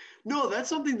 No, that's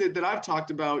something that I've talked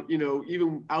about,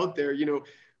 even out there,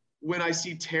 when I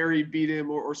see Terry beat him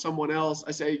or someone else,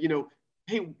 I say,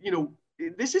 hey,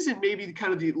 this isn't maybe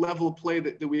kind of the level of play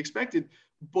that we expected,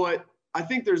 but I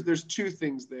think there's 2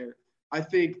 things there. I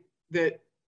think that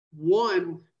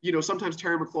one, sometimes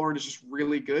Terry McLaurin is just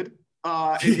really good.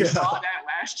 And you saw that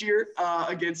last year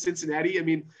against Cincinnati. I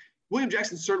mean, William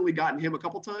Jackson certainly gotten him a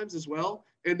couple times as well.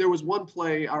 And there was one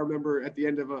play I remember at the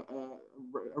end of a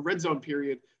red zone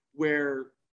period where,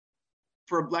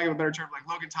 for lack of a better term, like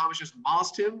Logan Thomas just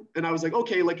mossed him. And I was like,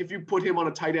 okay, like if you put him on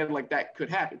a tight end, like that could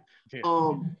happen. Yeah.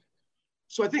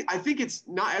 So I think it's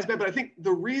not as bad, but I think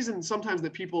the reason sometimes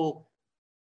that people,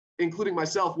 including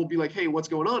myself, will be like, hey, what's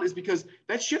going on, is because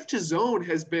that shift to zone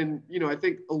has been, I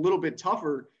think a little bit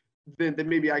tougher than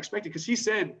maybe I expected. Because he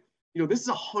said, this is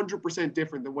 100%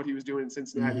 different than what he was doing in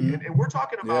Cincinnati. Mm-hmm. And we're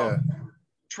talking about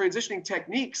transitioning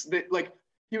techniques that, like,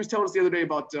 he was telling us the other day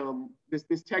about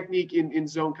this technique in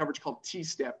zone coverage called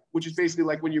T-step, which is basically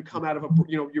like when you come out of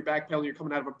you're backpedaling, you're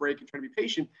coming out of a break and trying to be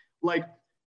patient. Like,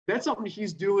 that's something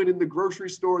he's doing in the grocery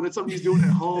store. That's something he's doing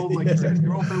at home. Like, his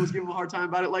girlfriend was giving him a hard time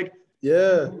about it. Like,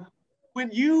 when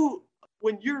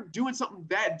you're doing something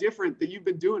that different that you've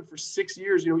been doing for 6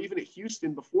 years, even at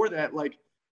Houston before that, like,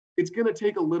 it's going to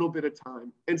take a little bit of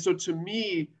time. And so to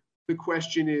me, the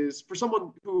question is, for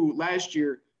someone who last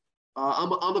year,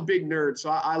 I'm a big nerd,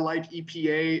 so I like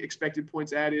EPA, expected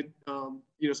points added, some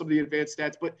of the advanced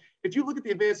stats. But if you look at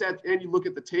the advanced stats and you look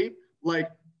at the tape, like,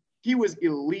 he was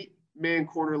elite man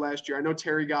corner last year. I know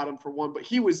Terry got him for one, but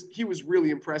he was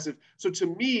really impressive. So to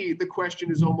me, the question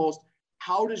is almost,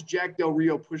 how does Jack Del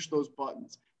Rio push those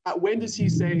buttons? When does he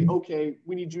say, okay,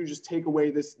 we need you to just take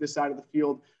away this side of the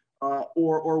field?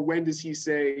 Or when does he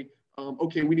say,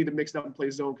 okay, we need to mix it up and play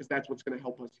zone because that's what's going to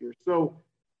help us here? So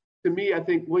to me, I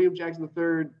think William Jackson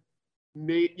III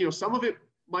some of it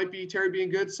might be Terry being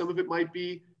good. Some of it might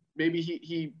be maybe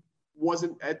he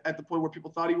wasn't at the point where people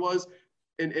thought he was.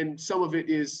 And some of it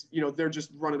is, they're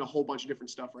just running a whole bunch of different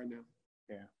stuff right now.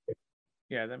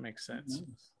 Yeah, that makes sense.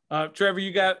 Trevor,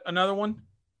 you got another one?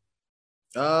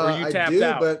 I do,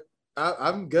 out? But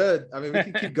I'm good. I mean, we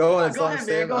can keep going as long as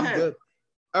I'm good.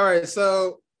 All right,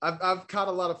 so I've caught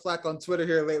a lot of flack on Twitter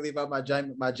here lately about my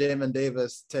Jamin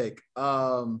Davis take.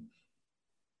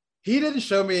 He didn't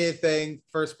show me anything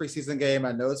first preseason game.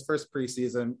 I know it's first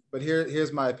preseason, but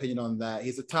here's my opinion on that.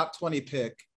 He's a top 20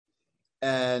 pick,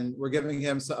 and we're giving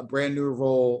him a brand new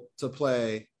role to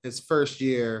play his first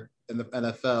year in the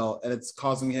NFL, and it's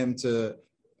causing him to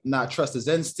not trust his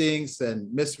instincts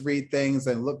and misread things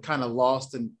and look kind of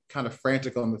lost and kind of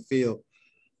frantic on the field.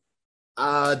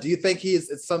 Do you think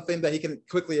it's something that he can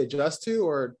quickly adjust to,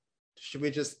 or should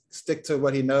we just stick to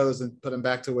what he knows and put him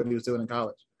back to what he was doing in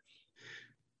college?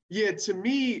 Yeah, to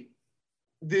me,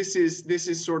 this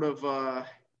is sort of let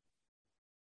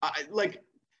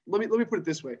me put it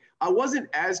this way. I wasn't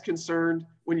as concerned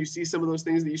when you see some of those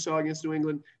things that you saw against New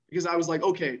England, because I was like,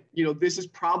 okay, this is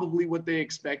probably what they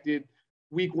expected.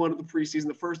 Week 1 of the preseason,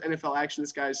 the first NFL action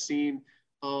this guy's seen,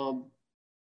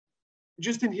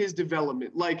 just in his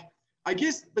development. Like, I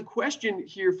guess the question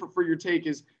here for your take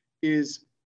is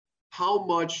how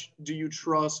much do you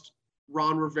trust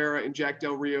Ron Rivera and Jack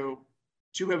Del Rio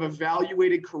to have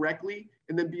evaluated correctly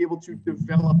and then be able to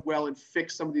develop well and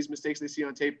fix some of these mistakes they see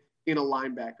on tape in a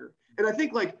linebacker? And I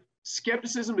think like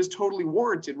skepticism is totally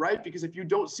warranted, right? Because if you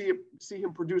don't see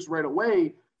him produce right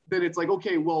away, then it's like,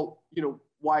 okay, well,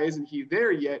 why isn't he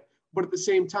there yet? But at the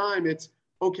same time, it's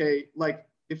okay. Like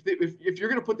if you're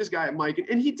going to put this guy at Mike,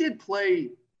 and he did play,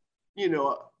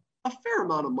 a fair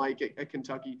amount of Mike at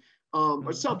Kentucky,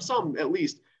 or some at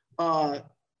least.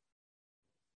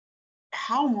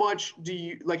 How much do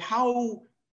you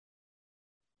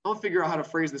I'll figure out how to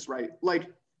phrase this right.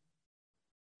 Like,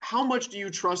 how much do you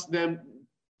trust them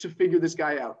to figure this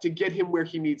guy out, to get him where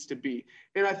he needs to be?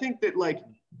 And I think that like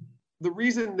the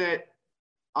reason that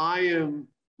I am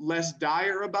less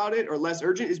dire about it or less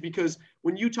urgent is because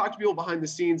when you talk to people behind the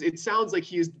scenes, it sounds like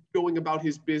he is going about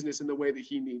his business in the way that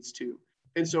he needs to.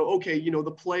 And so, okay,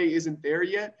 the play isn't there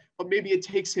yet, but maybe it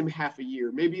takes him half a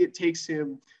year. Maybe it takes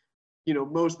him,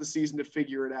 most of the season to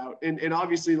figure it out. And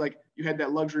obviously, like, you had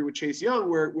that luxury with Chase Young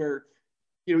where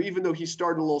even though he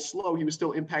started a little slow, he was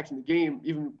still impacting the game,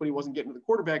 even when he wasn't getting to the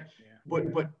quarterback. Yeah.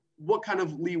 But what kind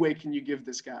of leeway can you give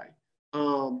this guy?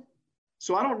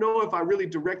 So I don't know if I really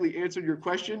directly answered your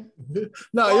question.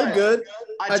 No, you're good.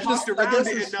 I talked around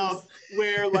it enough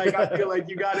where like I feel like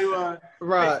you got to.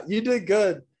 Right, you did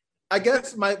good. I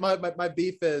guess my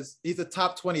beef is he's a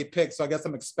top 20 pick, so I guess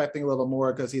I'm expecting a little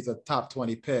more because he's a top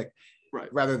 20 pick,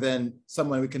 right? Rather than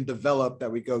someone we can develop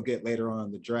that we go get later on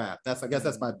in the draft. I guess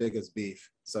that's my biggest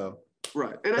beef. So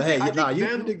right, and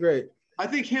you did great. I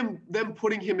think them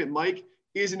putting him at Mike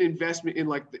is an investment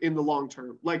in the long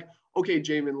term. Like, okay,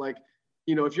 Jamin, like,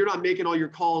 if you're not making all your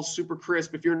calls super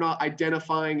crisp, if you're not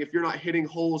identifying, if you're not hitting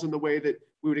holes in the way that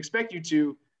we would expect you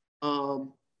to,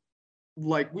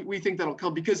 we think that'll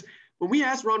come. Because when we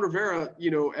asked Ron Rivera,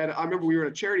 I remember we were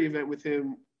at a charity event with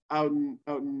him out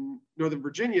in Northern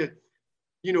Virginia,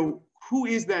 who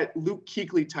is that Luke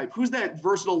Kuechly type? Who's that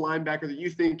versatile linebacker that you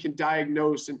think can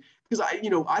diagnose? And because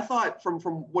I thought from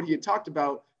what he had talked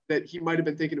about that he might have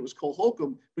been thinking it was Cole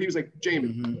Holcomb, but he was like,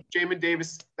 Jamin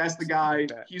Davis, that's the guy.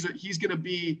 He's going to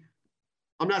be,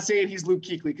 I'm not saying he's Luke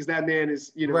Kuechly because that man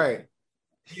is, right.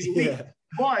 He's elite. Yeah.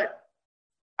 But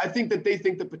I think that they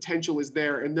think the potential is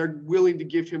there and they're willing to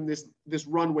give him this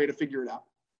runway to figure it out.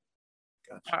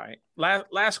 Gotcha. All right.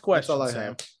 Last question,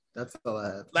 Sam. That's all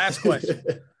I have. Last question.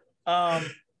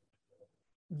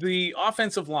 The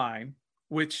offensive line,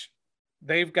 which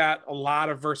they've got a lot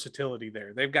of versatility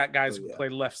there. They've got guys who can play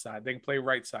left side. They can play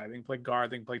right side. They can play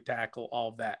guard. They can play tackle, all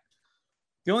of that.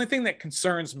 The only thing that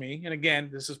concerns me, and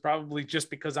again, this is probably just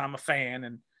because I'm a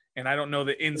fan and I don't know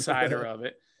the insider of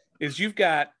it, is you've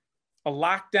got a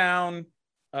lockdown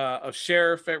of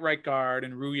Sheriff at right guard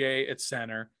and Rouillet at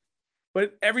center.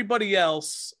 But everybody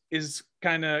else is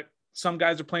kind of, some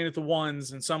guys are playing with the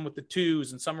ones and some with the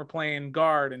twos and some are playing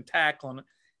guard and tackling.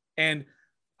 And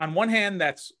on one hand,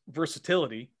 that's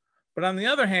versatility. But on the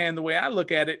other hand, the way I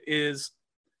look at it is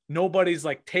nobody's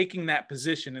like taking that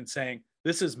position and saying,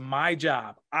 this is my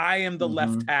job. I am the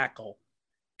left tackle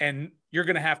and you're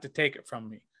going to have to take it from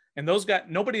me. And those guys,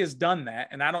 nobody has done that.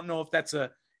 And I don't know if that's a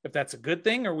good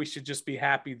thing, or we should just be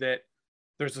happy that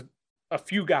there's a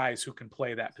few guys who can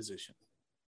play that position.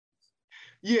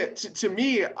 Yeah, to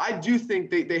me, I do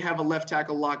think they have a left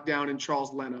tackle locked down in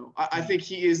Charles Leno. I think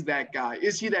he is that guy.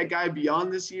 Is he that guy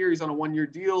beyond this year? He's on a 1-year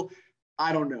deal.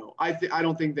 I don't know. I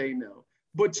don't think they know.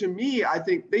 But to me, I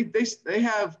think they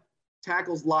have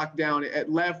tackles locked down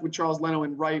at left with Charles Leno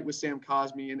and right with Sam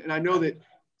Cosmi. And I know that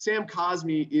Sam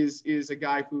Cosmi is a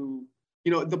guy who,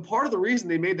 the part of the reason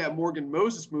they made that Morgan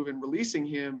Moses move and releasing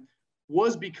him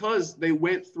was because they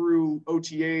went through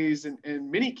OTAs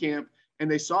and minicamp and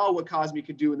they saw what Cosmi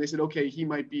could do. And they said, okay, he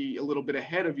might be a little bit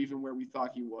ahead of even where we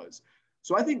thought he was.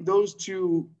 So I think those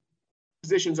two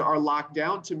positions are locked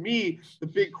down. To me, the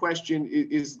big question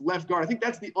is left guard. I think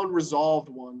that's the unresolved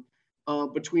one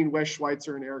between Wes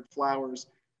Schweitzer and Eric Flowers.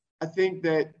 I think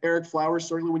that Eric Flowers,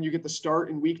 certainly when you get the start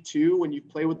in week 2, when you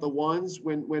play with the ones,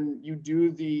 when you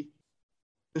do the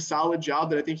solid job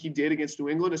that I think he did against New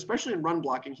England, especially in run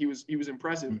blocking, he was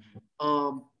impressive.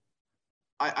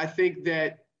 I think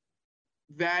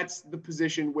that's the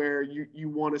position where you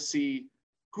want to see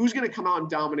who's going to come out and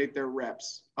dominate their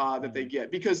reps that they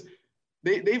get, because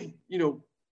they've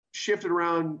shifted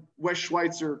around Wes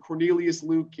Schweitzer, Cornelius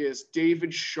Lucas,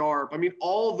 David Sharp. I mean,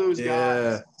 all of those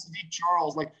guys, Sadiq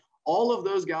Charles, like all of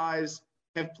those guys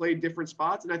have played different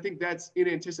spots. And I think that's in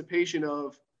anticipation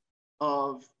of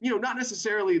not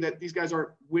necessarily that these guys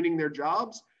aren't winning their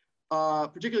jobs,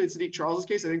 particularly in Sadiq Charles'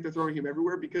 case. I think they're throwing him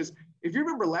everywhere, because if you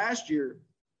remember last year,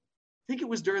 I think it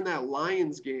was during that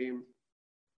Lions game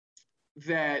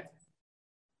that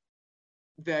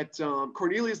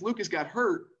Cornelius Lucas got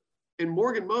hurt and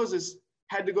Morgan Moses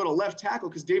had to go to left tackle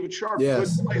because David Sharp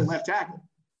couldn't play left tackle.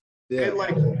 Yeah.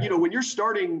 And when you're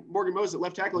starting Morgan Moses at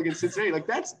left tackle against Cincinnati, like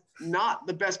that's not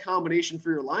the best combination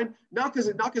for your line. Not because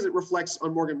it reflects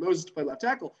on Morgan Moses to play left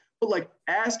tackle, but like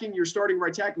asking your starting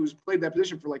right tackle who's played that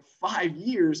position for like 5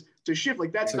 years to shift,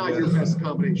 like that's not your best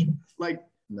combination. Like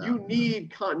you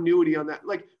need continuity on that.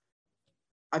 Like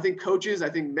I think coaches, I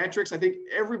think metrics, I think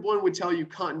everyone would tell you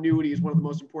continuity is one of the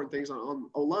most important things on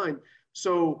O-line.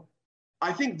 So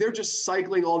I think they're just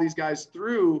cycling all these guys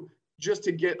through just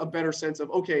to get a better sense of,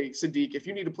 okay, Sadiq, if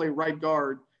you need to play right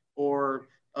guard, or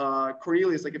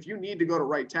Cornelius, like if you need to go to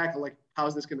right tackle, like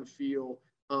how's this going to feel?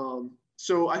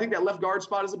 So I think that left guard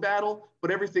spot is a battle,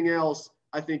 but everything else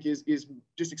I think is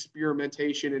just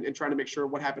experimentation and trying to make sure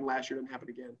what happened last year doesn't happen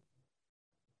again.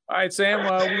 All right, Sam,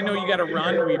 we know you got to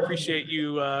run. We appreciate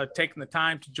you taking the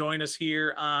time to join us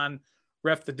here on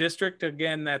Ref the District.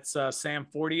 Again, that's Sam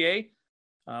Fortier,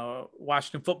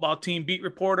 Washington football team beat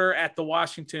reporter at the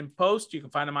Washington Post. You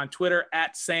can find him on Twitter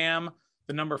at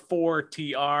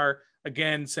Sam4TR.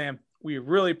 Again, Sam, we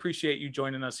really appreciate you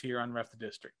joining us here on Ref the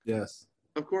District. Yes.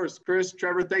 Of course. Chris,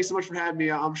 Trevor, thanks so much for having me.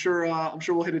 I'm sure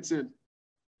we'll hit it soon.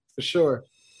 For sure.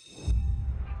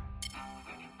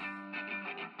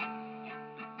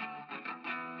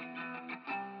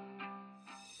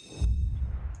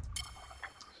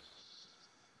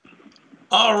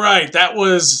 All right, that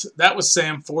was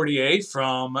Sam Fortier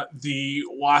from the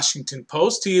Washington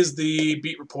Post. He is the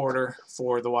beat reporter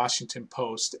for the Washington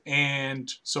Post, and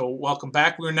so welcome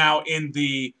back. We're now in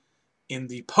the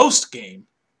post game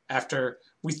after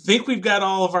we think we've got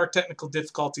all of our technical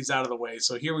difficulties out of the way.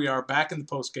 So here we are back in the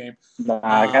post game.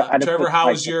 Trevor, how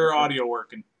is your audio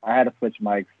working? I had to switch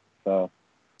mics, so.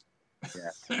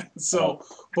 Yeah.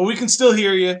 But we can still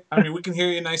hear you. I mean, we can hear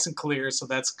you nice and clear, so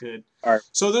that's good. All right.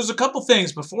 So there's a couple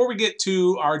things before we get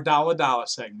to our dollar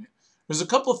segment. There's a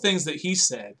couple of things that he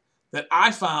said that I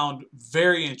found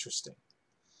very interesting.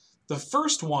 The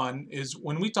first one is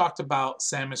when we talked about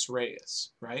Sammis Reyes,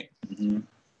 right? Mm-hmm.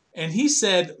 And he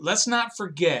said, let's not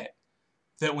forget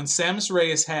that when Sammis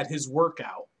Reyes had his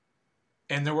workout,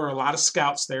 and there were a lot of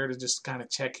scouts there to just kind of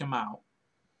check him out,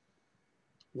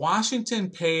 Washington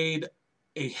paid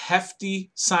a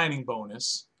hefty signing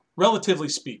bonus, relatively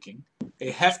speaking, a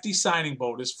hefty signing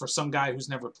bonus for some guy who's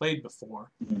never played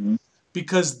before,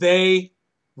 because they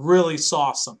really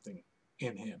saw something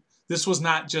in him. This was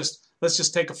not just, let's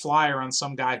just take a flyer on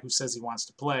some guy who says he wants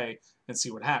to play and see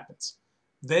what happens.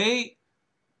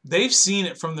 They've seen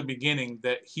it from the beginning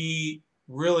that he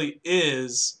really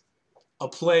is a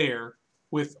player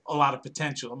with a lot of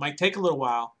potential. It might take a little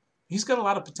while. He's got a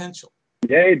lot of potential.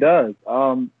 Yeah, he does.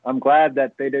 I'm glad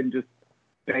that they didn't just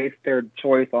base their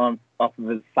choice off of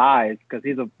his size, because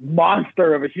he's a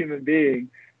monster of a human being.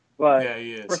 But yeah,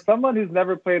 he is. For someone who's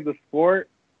never played the sport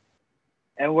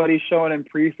and what he's showing in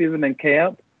preseason and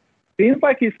camp, seems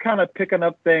like he's kind of picking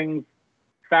up things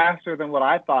faster than what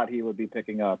I thought he would be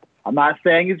picking up. I'm not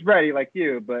saying he's ready like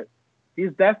you, but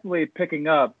he's definitely picking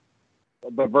up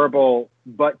the verbal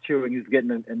butt chewing he's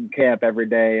getting in camp every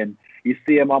day. And you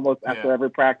see him almost after every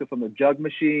practice on the jug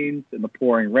machines in the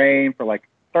pouring rain for like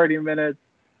 30 minutes,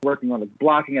 working on his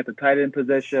blocking at the tight end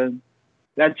position.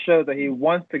 That shows that he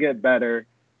wants to get better.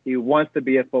 He wants to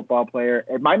be a football player.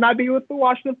 It might not be with the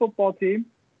Washington football team,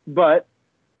 but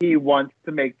he wants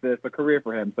to make this a career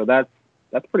for him. So that's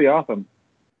pretty awesome.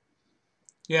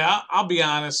 Yeah, I'll be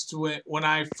honest. When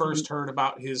I first heard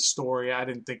about his story, I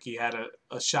didn't think he had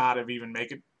a shot of even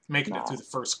making it through the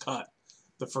first cut,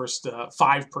 the first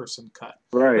 5-person cut.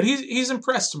 Right. But he's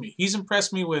impressed me. He's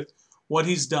impressed me with what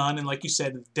he's done, and like you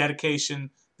said, the dedication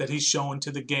that he's shown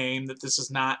to the game. That this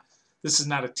is not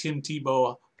a Tim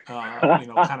Tebow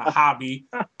kind of hobby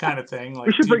kind of thing. Like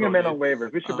we should bring Tebow him in did. on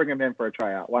waivers. We should bring him in for a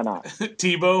tryout. Why not?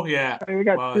 Tebow, yeah. I mean, we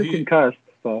got two concussed,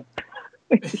 so.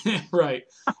 Right.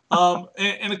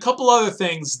 And a couple other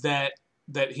things that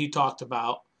he talked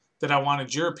about that I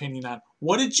wanted your opinion on.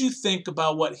 What did you think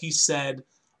about what he said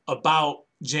about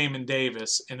Jamin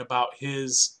Davis and about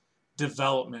his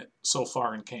development so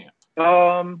far in camp?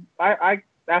 I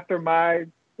after my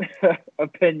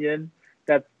opinion,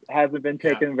 that hasn't been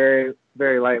taken very,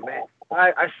 very lightly.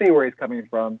 I see where he's coming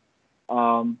from.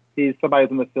 He's somebody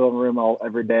who's in the film room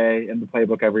every day, in the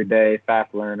playbook every day,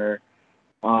 fast learner.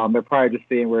 They're probably just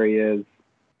seeing where he is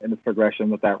in his progression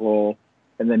with that role,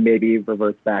 and then maybe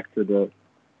reverts back to the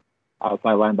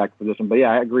outside linebacker position. But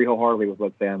yeah, I agree wholeheartedly with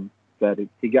what Sam said.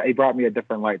 He brought me a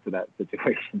different light to that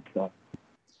situation. So.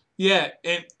 Yeah,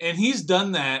 and he's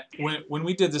done that. When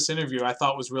we did this interview, I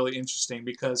thought was really interesting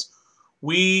because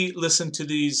we listen to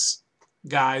these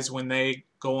guys when they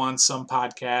go on some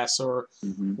podcasts or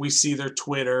we see their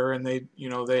Twitter and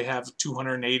they have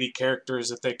 280 characters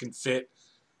that they can fit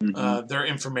their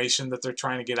information that they're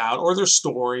trying to get out or their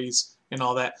stories and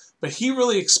all that. But he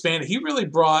really expanded. He really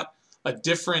brought a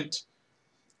different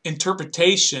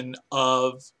interpretation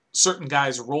of certain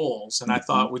guys' roles. And I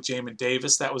thought with Jamin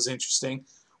Davis, that was interesting.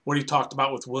 What he talked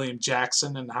about with William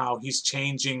Jackson and how he's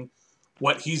changing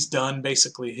what he's done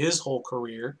basically his whole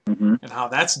career and how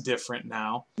that's different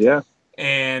now. Yeah.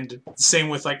 And same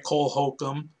with like Cole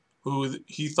Holcomb, who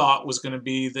he thought was going to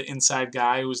be the inside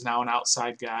guy, who is now an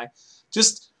outside guy.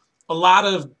 Just a lot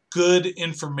of good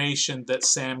information that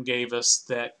Sam gave us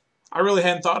that I really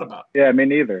hadn't thought about. Yeah, me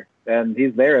neither. And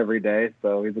he's there every day,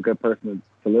 so he's a good person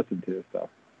to listen to. So.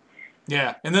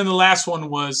 Yeah. And then the last one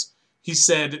was, he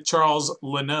said Charles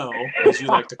Leno, as you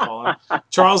like to call him,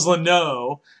 Charles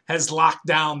Leno has locked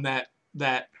down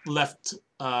that left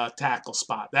tackle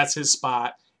spot. That's his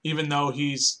spot, even though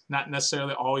he's not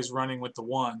necessarily always running with the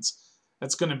ones.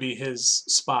 That's going to be his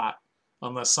spot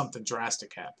unless something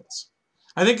drastic happens.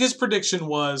 I think his prediction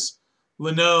was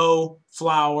Leno,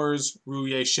 Flowers,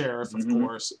 Rouye Sheriff, of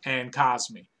course, and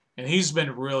Cosme. And he's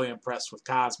been really impressed with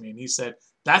Cosme. And he said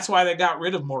that's why they got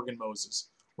rid of Morgan Moses.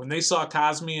 When they saw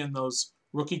Cosme in those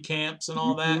rookie camps and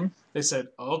all that, they said,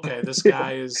 okay, this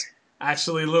guy is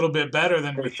actually a little bit better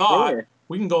than we thought. Sure.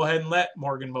 We can go ahead and let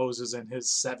Morgan Moses and his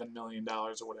 $7 million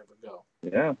or whatever go.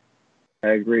 Yeah, I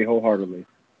agree wholeheartedly.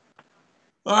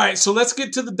 All right, so let's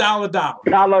get to the dollar.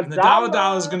 And the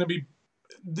dollar is going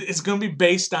to be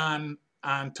based on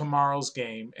tomorrow's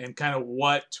game and kind of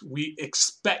what we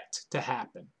expect to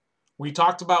happen. We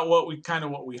talked about what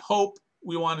we hope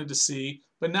we wanted to see,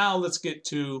 but now let's get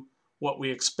to what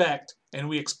we expect, and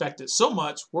we expect it so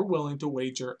much we're willing to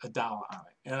wager $1 on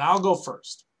it. And I'll go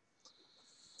first.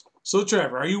 So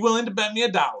Trevor, are you willing to bet me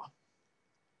 $1?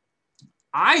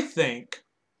 I think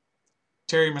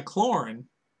Terry McLaurin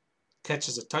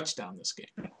catches a touchdown this game.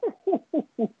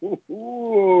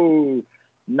 Ooh.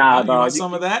 Nah, you want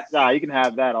some of that? Nah, you can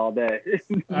have that all day.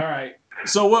 All right.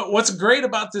 So what's great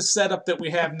about this setup that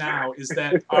we have now is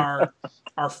that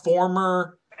our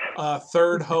former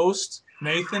third host,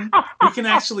 Nathan, we can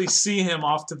actually see him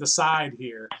off to the side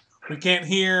here. We can't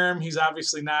hear him. He's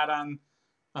obviously not on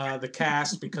the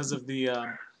cast because of the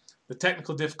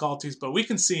technical difficulties, but we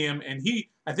can see him, and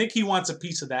I think he wants a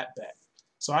piece of that bet.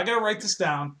 So I got to write this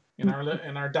down in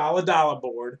our dollar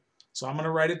board. So I'm going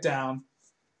to write it down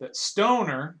that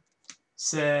Stoner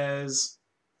says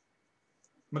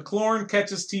McLaurin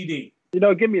catches TD.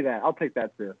 Give me that. I'll take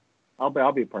that too. I'll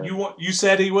be a part. You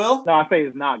said he will? No, I say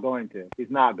he's not going to.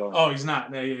 He's not going. Oh, he's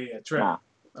not. Yeah. Trev. Nah.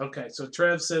 Okay, so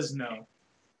Trev says no.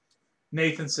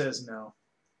 Nathan says no.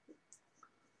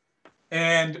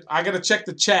 And I got to check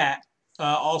the chat,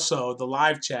 also the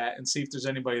live chat, and see if there's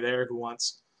anybody there who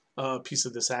wants a piece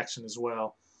of this action as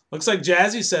well. Looks like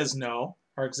Jazzy says no,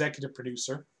 our executive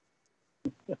producer.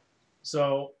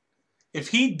 So if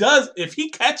he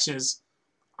catches,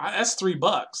 that's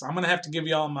 $3. I'm gonna have to give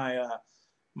y'all my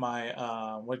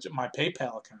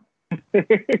PayPal account.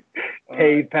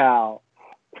 PayPal.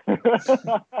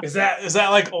 Is that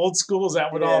like old school? Is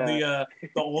that what all the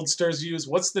oldsters use?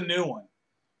 What's the new one?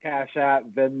 Cash App,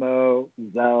 Venmo,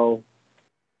 Zelle.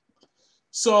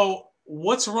 So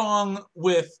what's wrong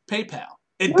with PayPal?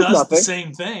 It does nothing. the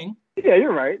same thing. Yeah,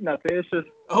 you're right. Nothing. It's just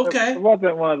okay. It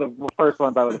wasn't one of the first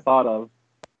ones I would have thought of.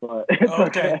 But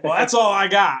okay. Well, that's all I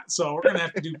got. So we're gonna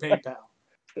have to do PayPal.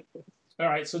 All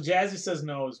right. So Jazzy says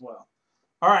no as well.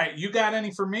 All right. You got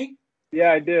any for me?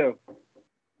 Yeah, I do. All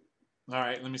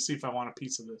right. Let me see if I want a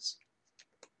piece of this.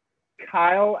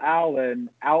 Kyle Allen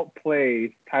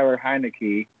outplays Tyler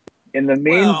Heineke in the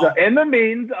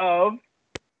means of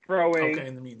throwing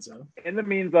in the means of. In the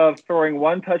means of throwing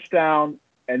 1 touchdown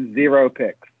and 0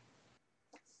 picks.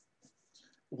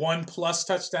 1 plus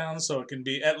touchdown, so it can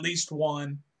be at least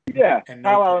 1. Yeah. And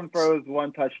Kyle no Allen picks. throws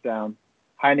 1 touchdown.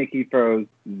 Heineke throws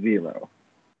 0.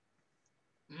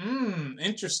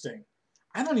 Interesting.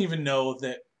 I don't even know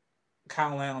that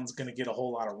Kyle Allen's going to get a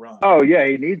whole lot of run. Oh yeah,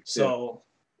 he needs to. So,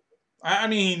 I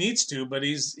mean, he needs to, but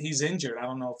he's injured. I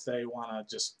don't know if they want to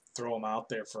just throw him out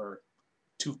there for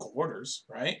 2 quarters,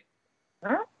 right?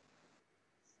 Huh?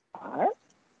 All right.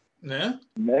 Yeah.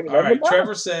 Maybe All right.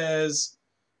 Trevor says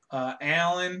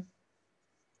Allen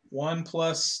 1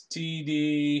 plus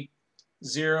TD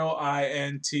 0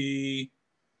 INT.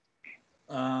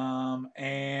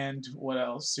 And what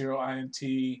else? 0 INT.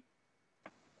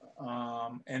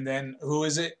 And then who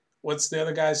is it? What's the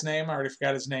other guy's name? I already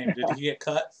forgot his name. Did he get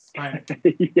cut?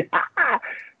 Heineke. Yeah.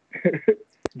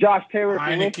 Josh Taylor, if you're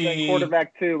Heineke. listening,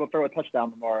 quarterback 2, will throw a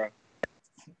touchdown tomorrow.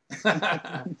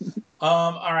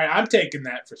 All right, I'm taking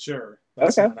that for sure.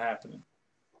 That's Okay. not happening.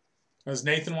 Does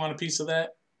Nathan want a piece of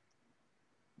that?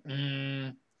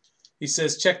 He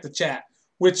says, check the chat,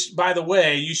 which, by the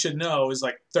way, you should know is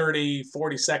like 30,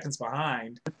 40 seconds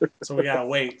behind. So we got to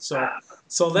wait.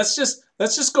 So let's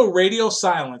just go radio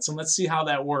silence and let's see how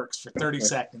that works for 30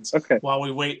 seconds while we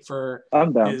wait for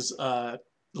his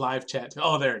live chat.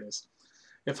 Oh, there it is.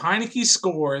 If Heineke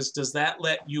scores, does that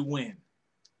let you win?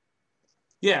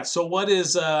 Yeah, so what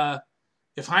is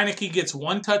if Heineke gets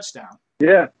 1 touchdown?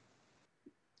 Yeah.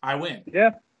 I win.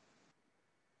 Yeah.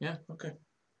 Yeah, okay.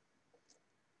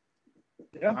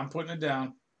 Yeah. I'm putting it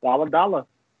down. $1.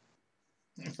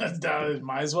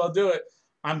 Might as well do it.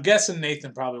 I'm guessing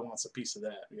Nathan probably wants a piece of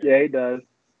that. Yeah, he does.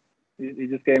 He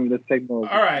just gave me the signal.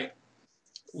 All right.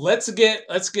 Let's get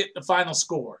the final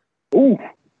score. Ooh.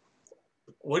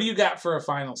 What do you got for a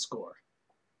final score?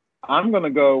 I'm going to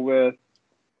go with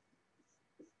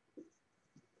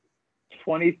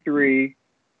 23-6.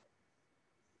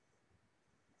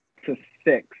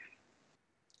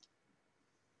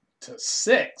 To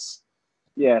 6?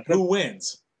 Yeah. Who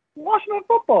wins? Washington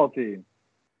football team.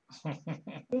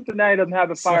 Cincinnati doesn't have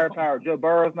the firepower. Joe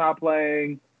Burrow's not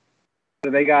playing. So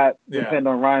they got to depend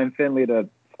on Ryan Finley to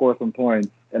score some points.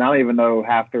 And I don't even know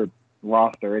half their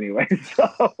roster anyway.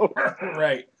 So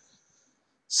right.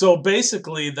 So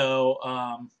basically, though,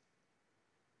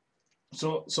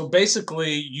 so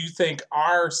basically, you think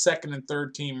our second and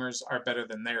third teamers are better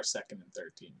than their second and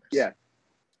third teamers? Yeah.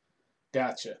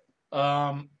 Gotcha.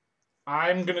 I'm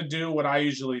gonna do what I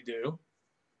usually do,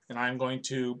 and I'm going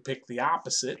to pick the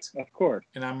opposite. Of course.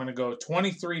 And I'm gonna go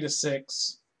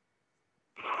 23-6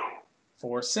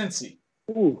 for Cincy.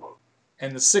 Ooh.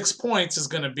 And the 6 points is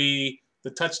gonna be the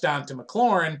touchdown to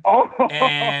McLaurin,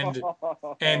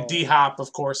 and D-Hop,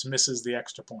 of course, misses the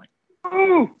extra point.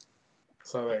 Ooh.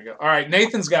 So there you go. All right,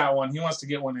 Nathan's got one. He wants to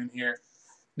get one in here.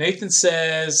 Nathan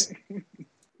says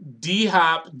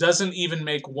D-Hop doesn't even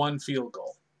make 1 field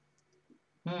goal.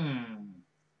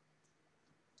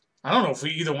 I don't know if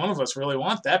either one of us really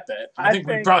want that bet. I think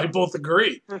we probably both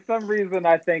agree. For some reason,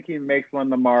 I think he makes 1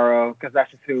 tomorrow because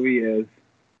that's just who he is.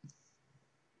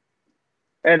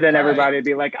 And then everybody would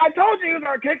be like, I told you he was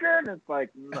our kicker. And it's like,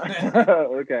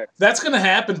 okay. That's going to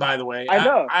happen, by the way. I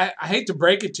know. I hate to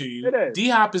break it to you. It is.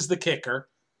 D-Hop is the kicker.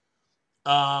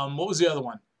 What was the other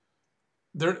one?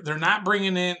 They're not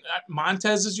bringing in –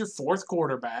 Montez is your 4th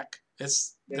quarterback.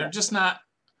 They're just not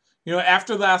 –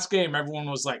 after the last game, everyone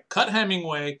was like, cut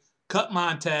Hemingway, cut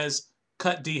Montez,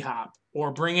 cut D-Hop,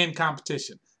 or bring in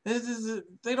competition.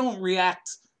 They don't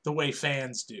react the way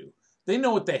fans do. They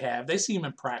know what they have. They see him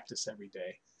in practice every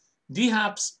day.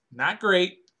 D-Hop's not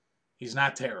great. He's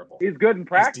not terrible. He's good in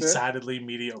practice. He's decidedly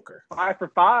mediocre. 5 for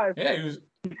 5. Yeah, he was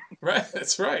right.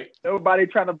 That's right. Nobody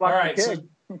trying to block the kick.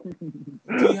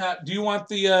 So do you want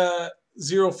the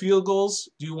 0 field goals?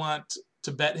 Do you want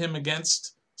to bet him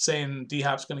against saying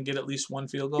D-Hop's going to get at least 1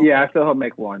 field goal? Yeah, I feel he'll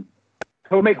make 1.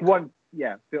 He'll make 1.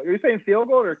 Yeah. Are you saying field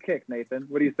goal or kick, Nathan?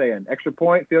 What are you saying? Extra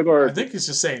point, field goal? I think he's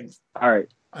just saying. All right.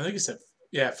 I think he said.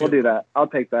 Yeah, we'll do that. I'll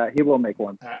take that. He will make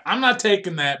 1. I'm not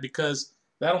taking that because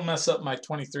that'll mess up my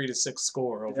 23-6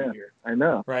 score over here. I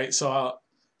know. Right. So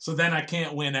then I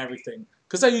can't win everything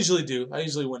because I usually do. I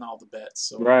usually win all the bets.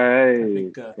 So right. I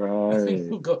think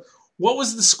we'll go. What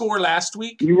was the score last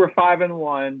week? You were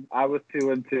 5-1. I was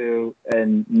 2-2,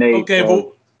 and Nate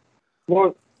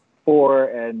was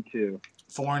 4-2.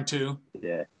 4-2.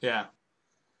 Yeah. Yeah.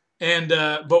 And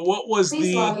but what was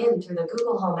Please log in through the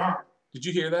Google Home app. Did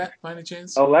you hear that by any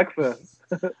chance? Alexa.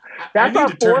 That's our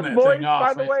 4th voice,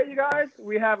 by the way, you guys.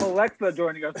 We have Alexa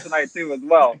joining us tonight, too, as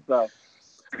well. So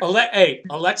Hey,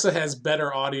 Alexa has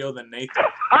better audio than Nathan.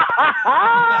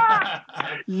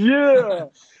 Yeah.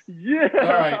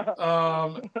 All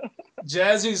right.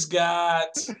 Jazzy's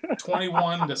got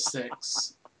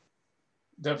 21-6.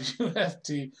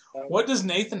 WFT. What does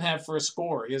Nathan have for a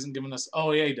score? He hasn't given us.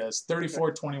 Oh, yeah, he does.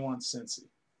 34-21 Cincy.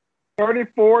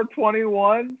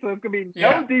 34-21. So it's gonna be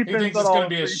no defense. He thinks it's gonna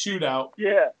be a shootout.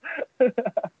 Yeah.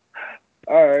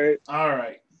 All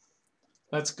right.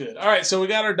 That's good. All right, so we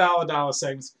got our dollar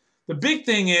segments. The big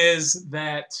thing is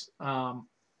that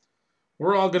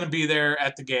we're all going to be there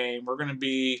at the game. We're going to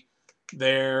be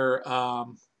there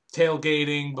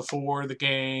tailgating before the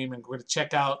game, and we're going to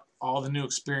check out all the new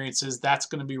experiences. That's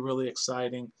going to be really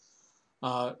exciting.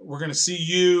 We're going to see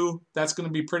you. That's going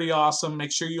to be pretty awesome.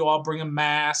 Make sure you all bring a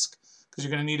mask because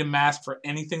you're going to need a mask for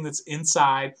anything that's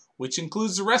inside, which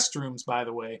includes the restrooms, by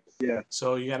the way. Yeah.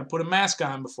 So you got to put a mask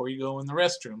on before you go in the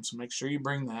restroom. So make sure you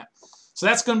bring that. So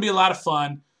that's going to be a lot of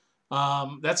fun.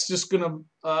 That's just going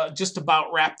to just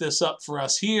about wrap this up for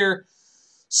us here.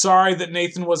 Sorry that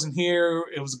Nathan wasn't here.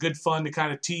 It was good fun to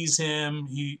kind of tease him.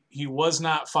 He was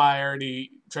not fired.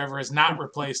 Trevor has not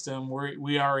replaced him.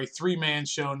 We are a 3-man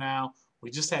show now.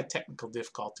 We just had technical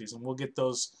difficulties, and we'll get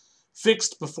those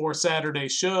fixed before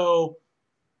Saturday's show.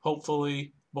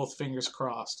 Hopefully, both fingers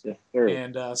crossed. Yes, sir.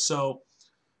 And so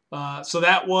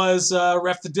that was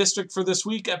Ref the District for this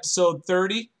week, episode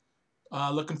 30.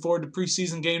 Looking forward to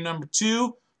preseason game number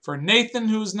 2. For Nathan,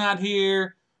 who's not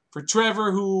here. For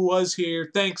Trevor, who was here.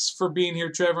 Thanks for being here,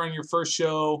 Trevor, on your first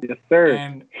show. Yes, sir.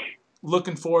 And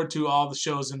looking forward to all the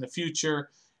shows in the future.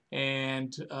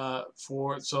 And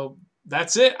so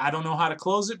that's it. I don't know how to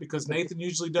close it because Nathan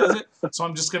usually does it. So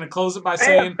I'm just going to close it by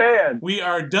saying we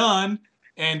are done.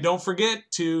 And don't forget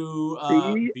to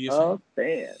be a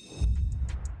fan.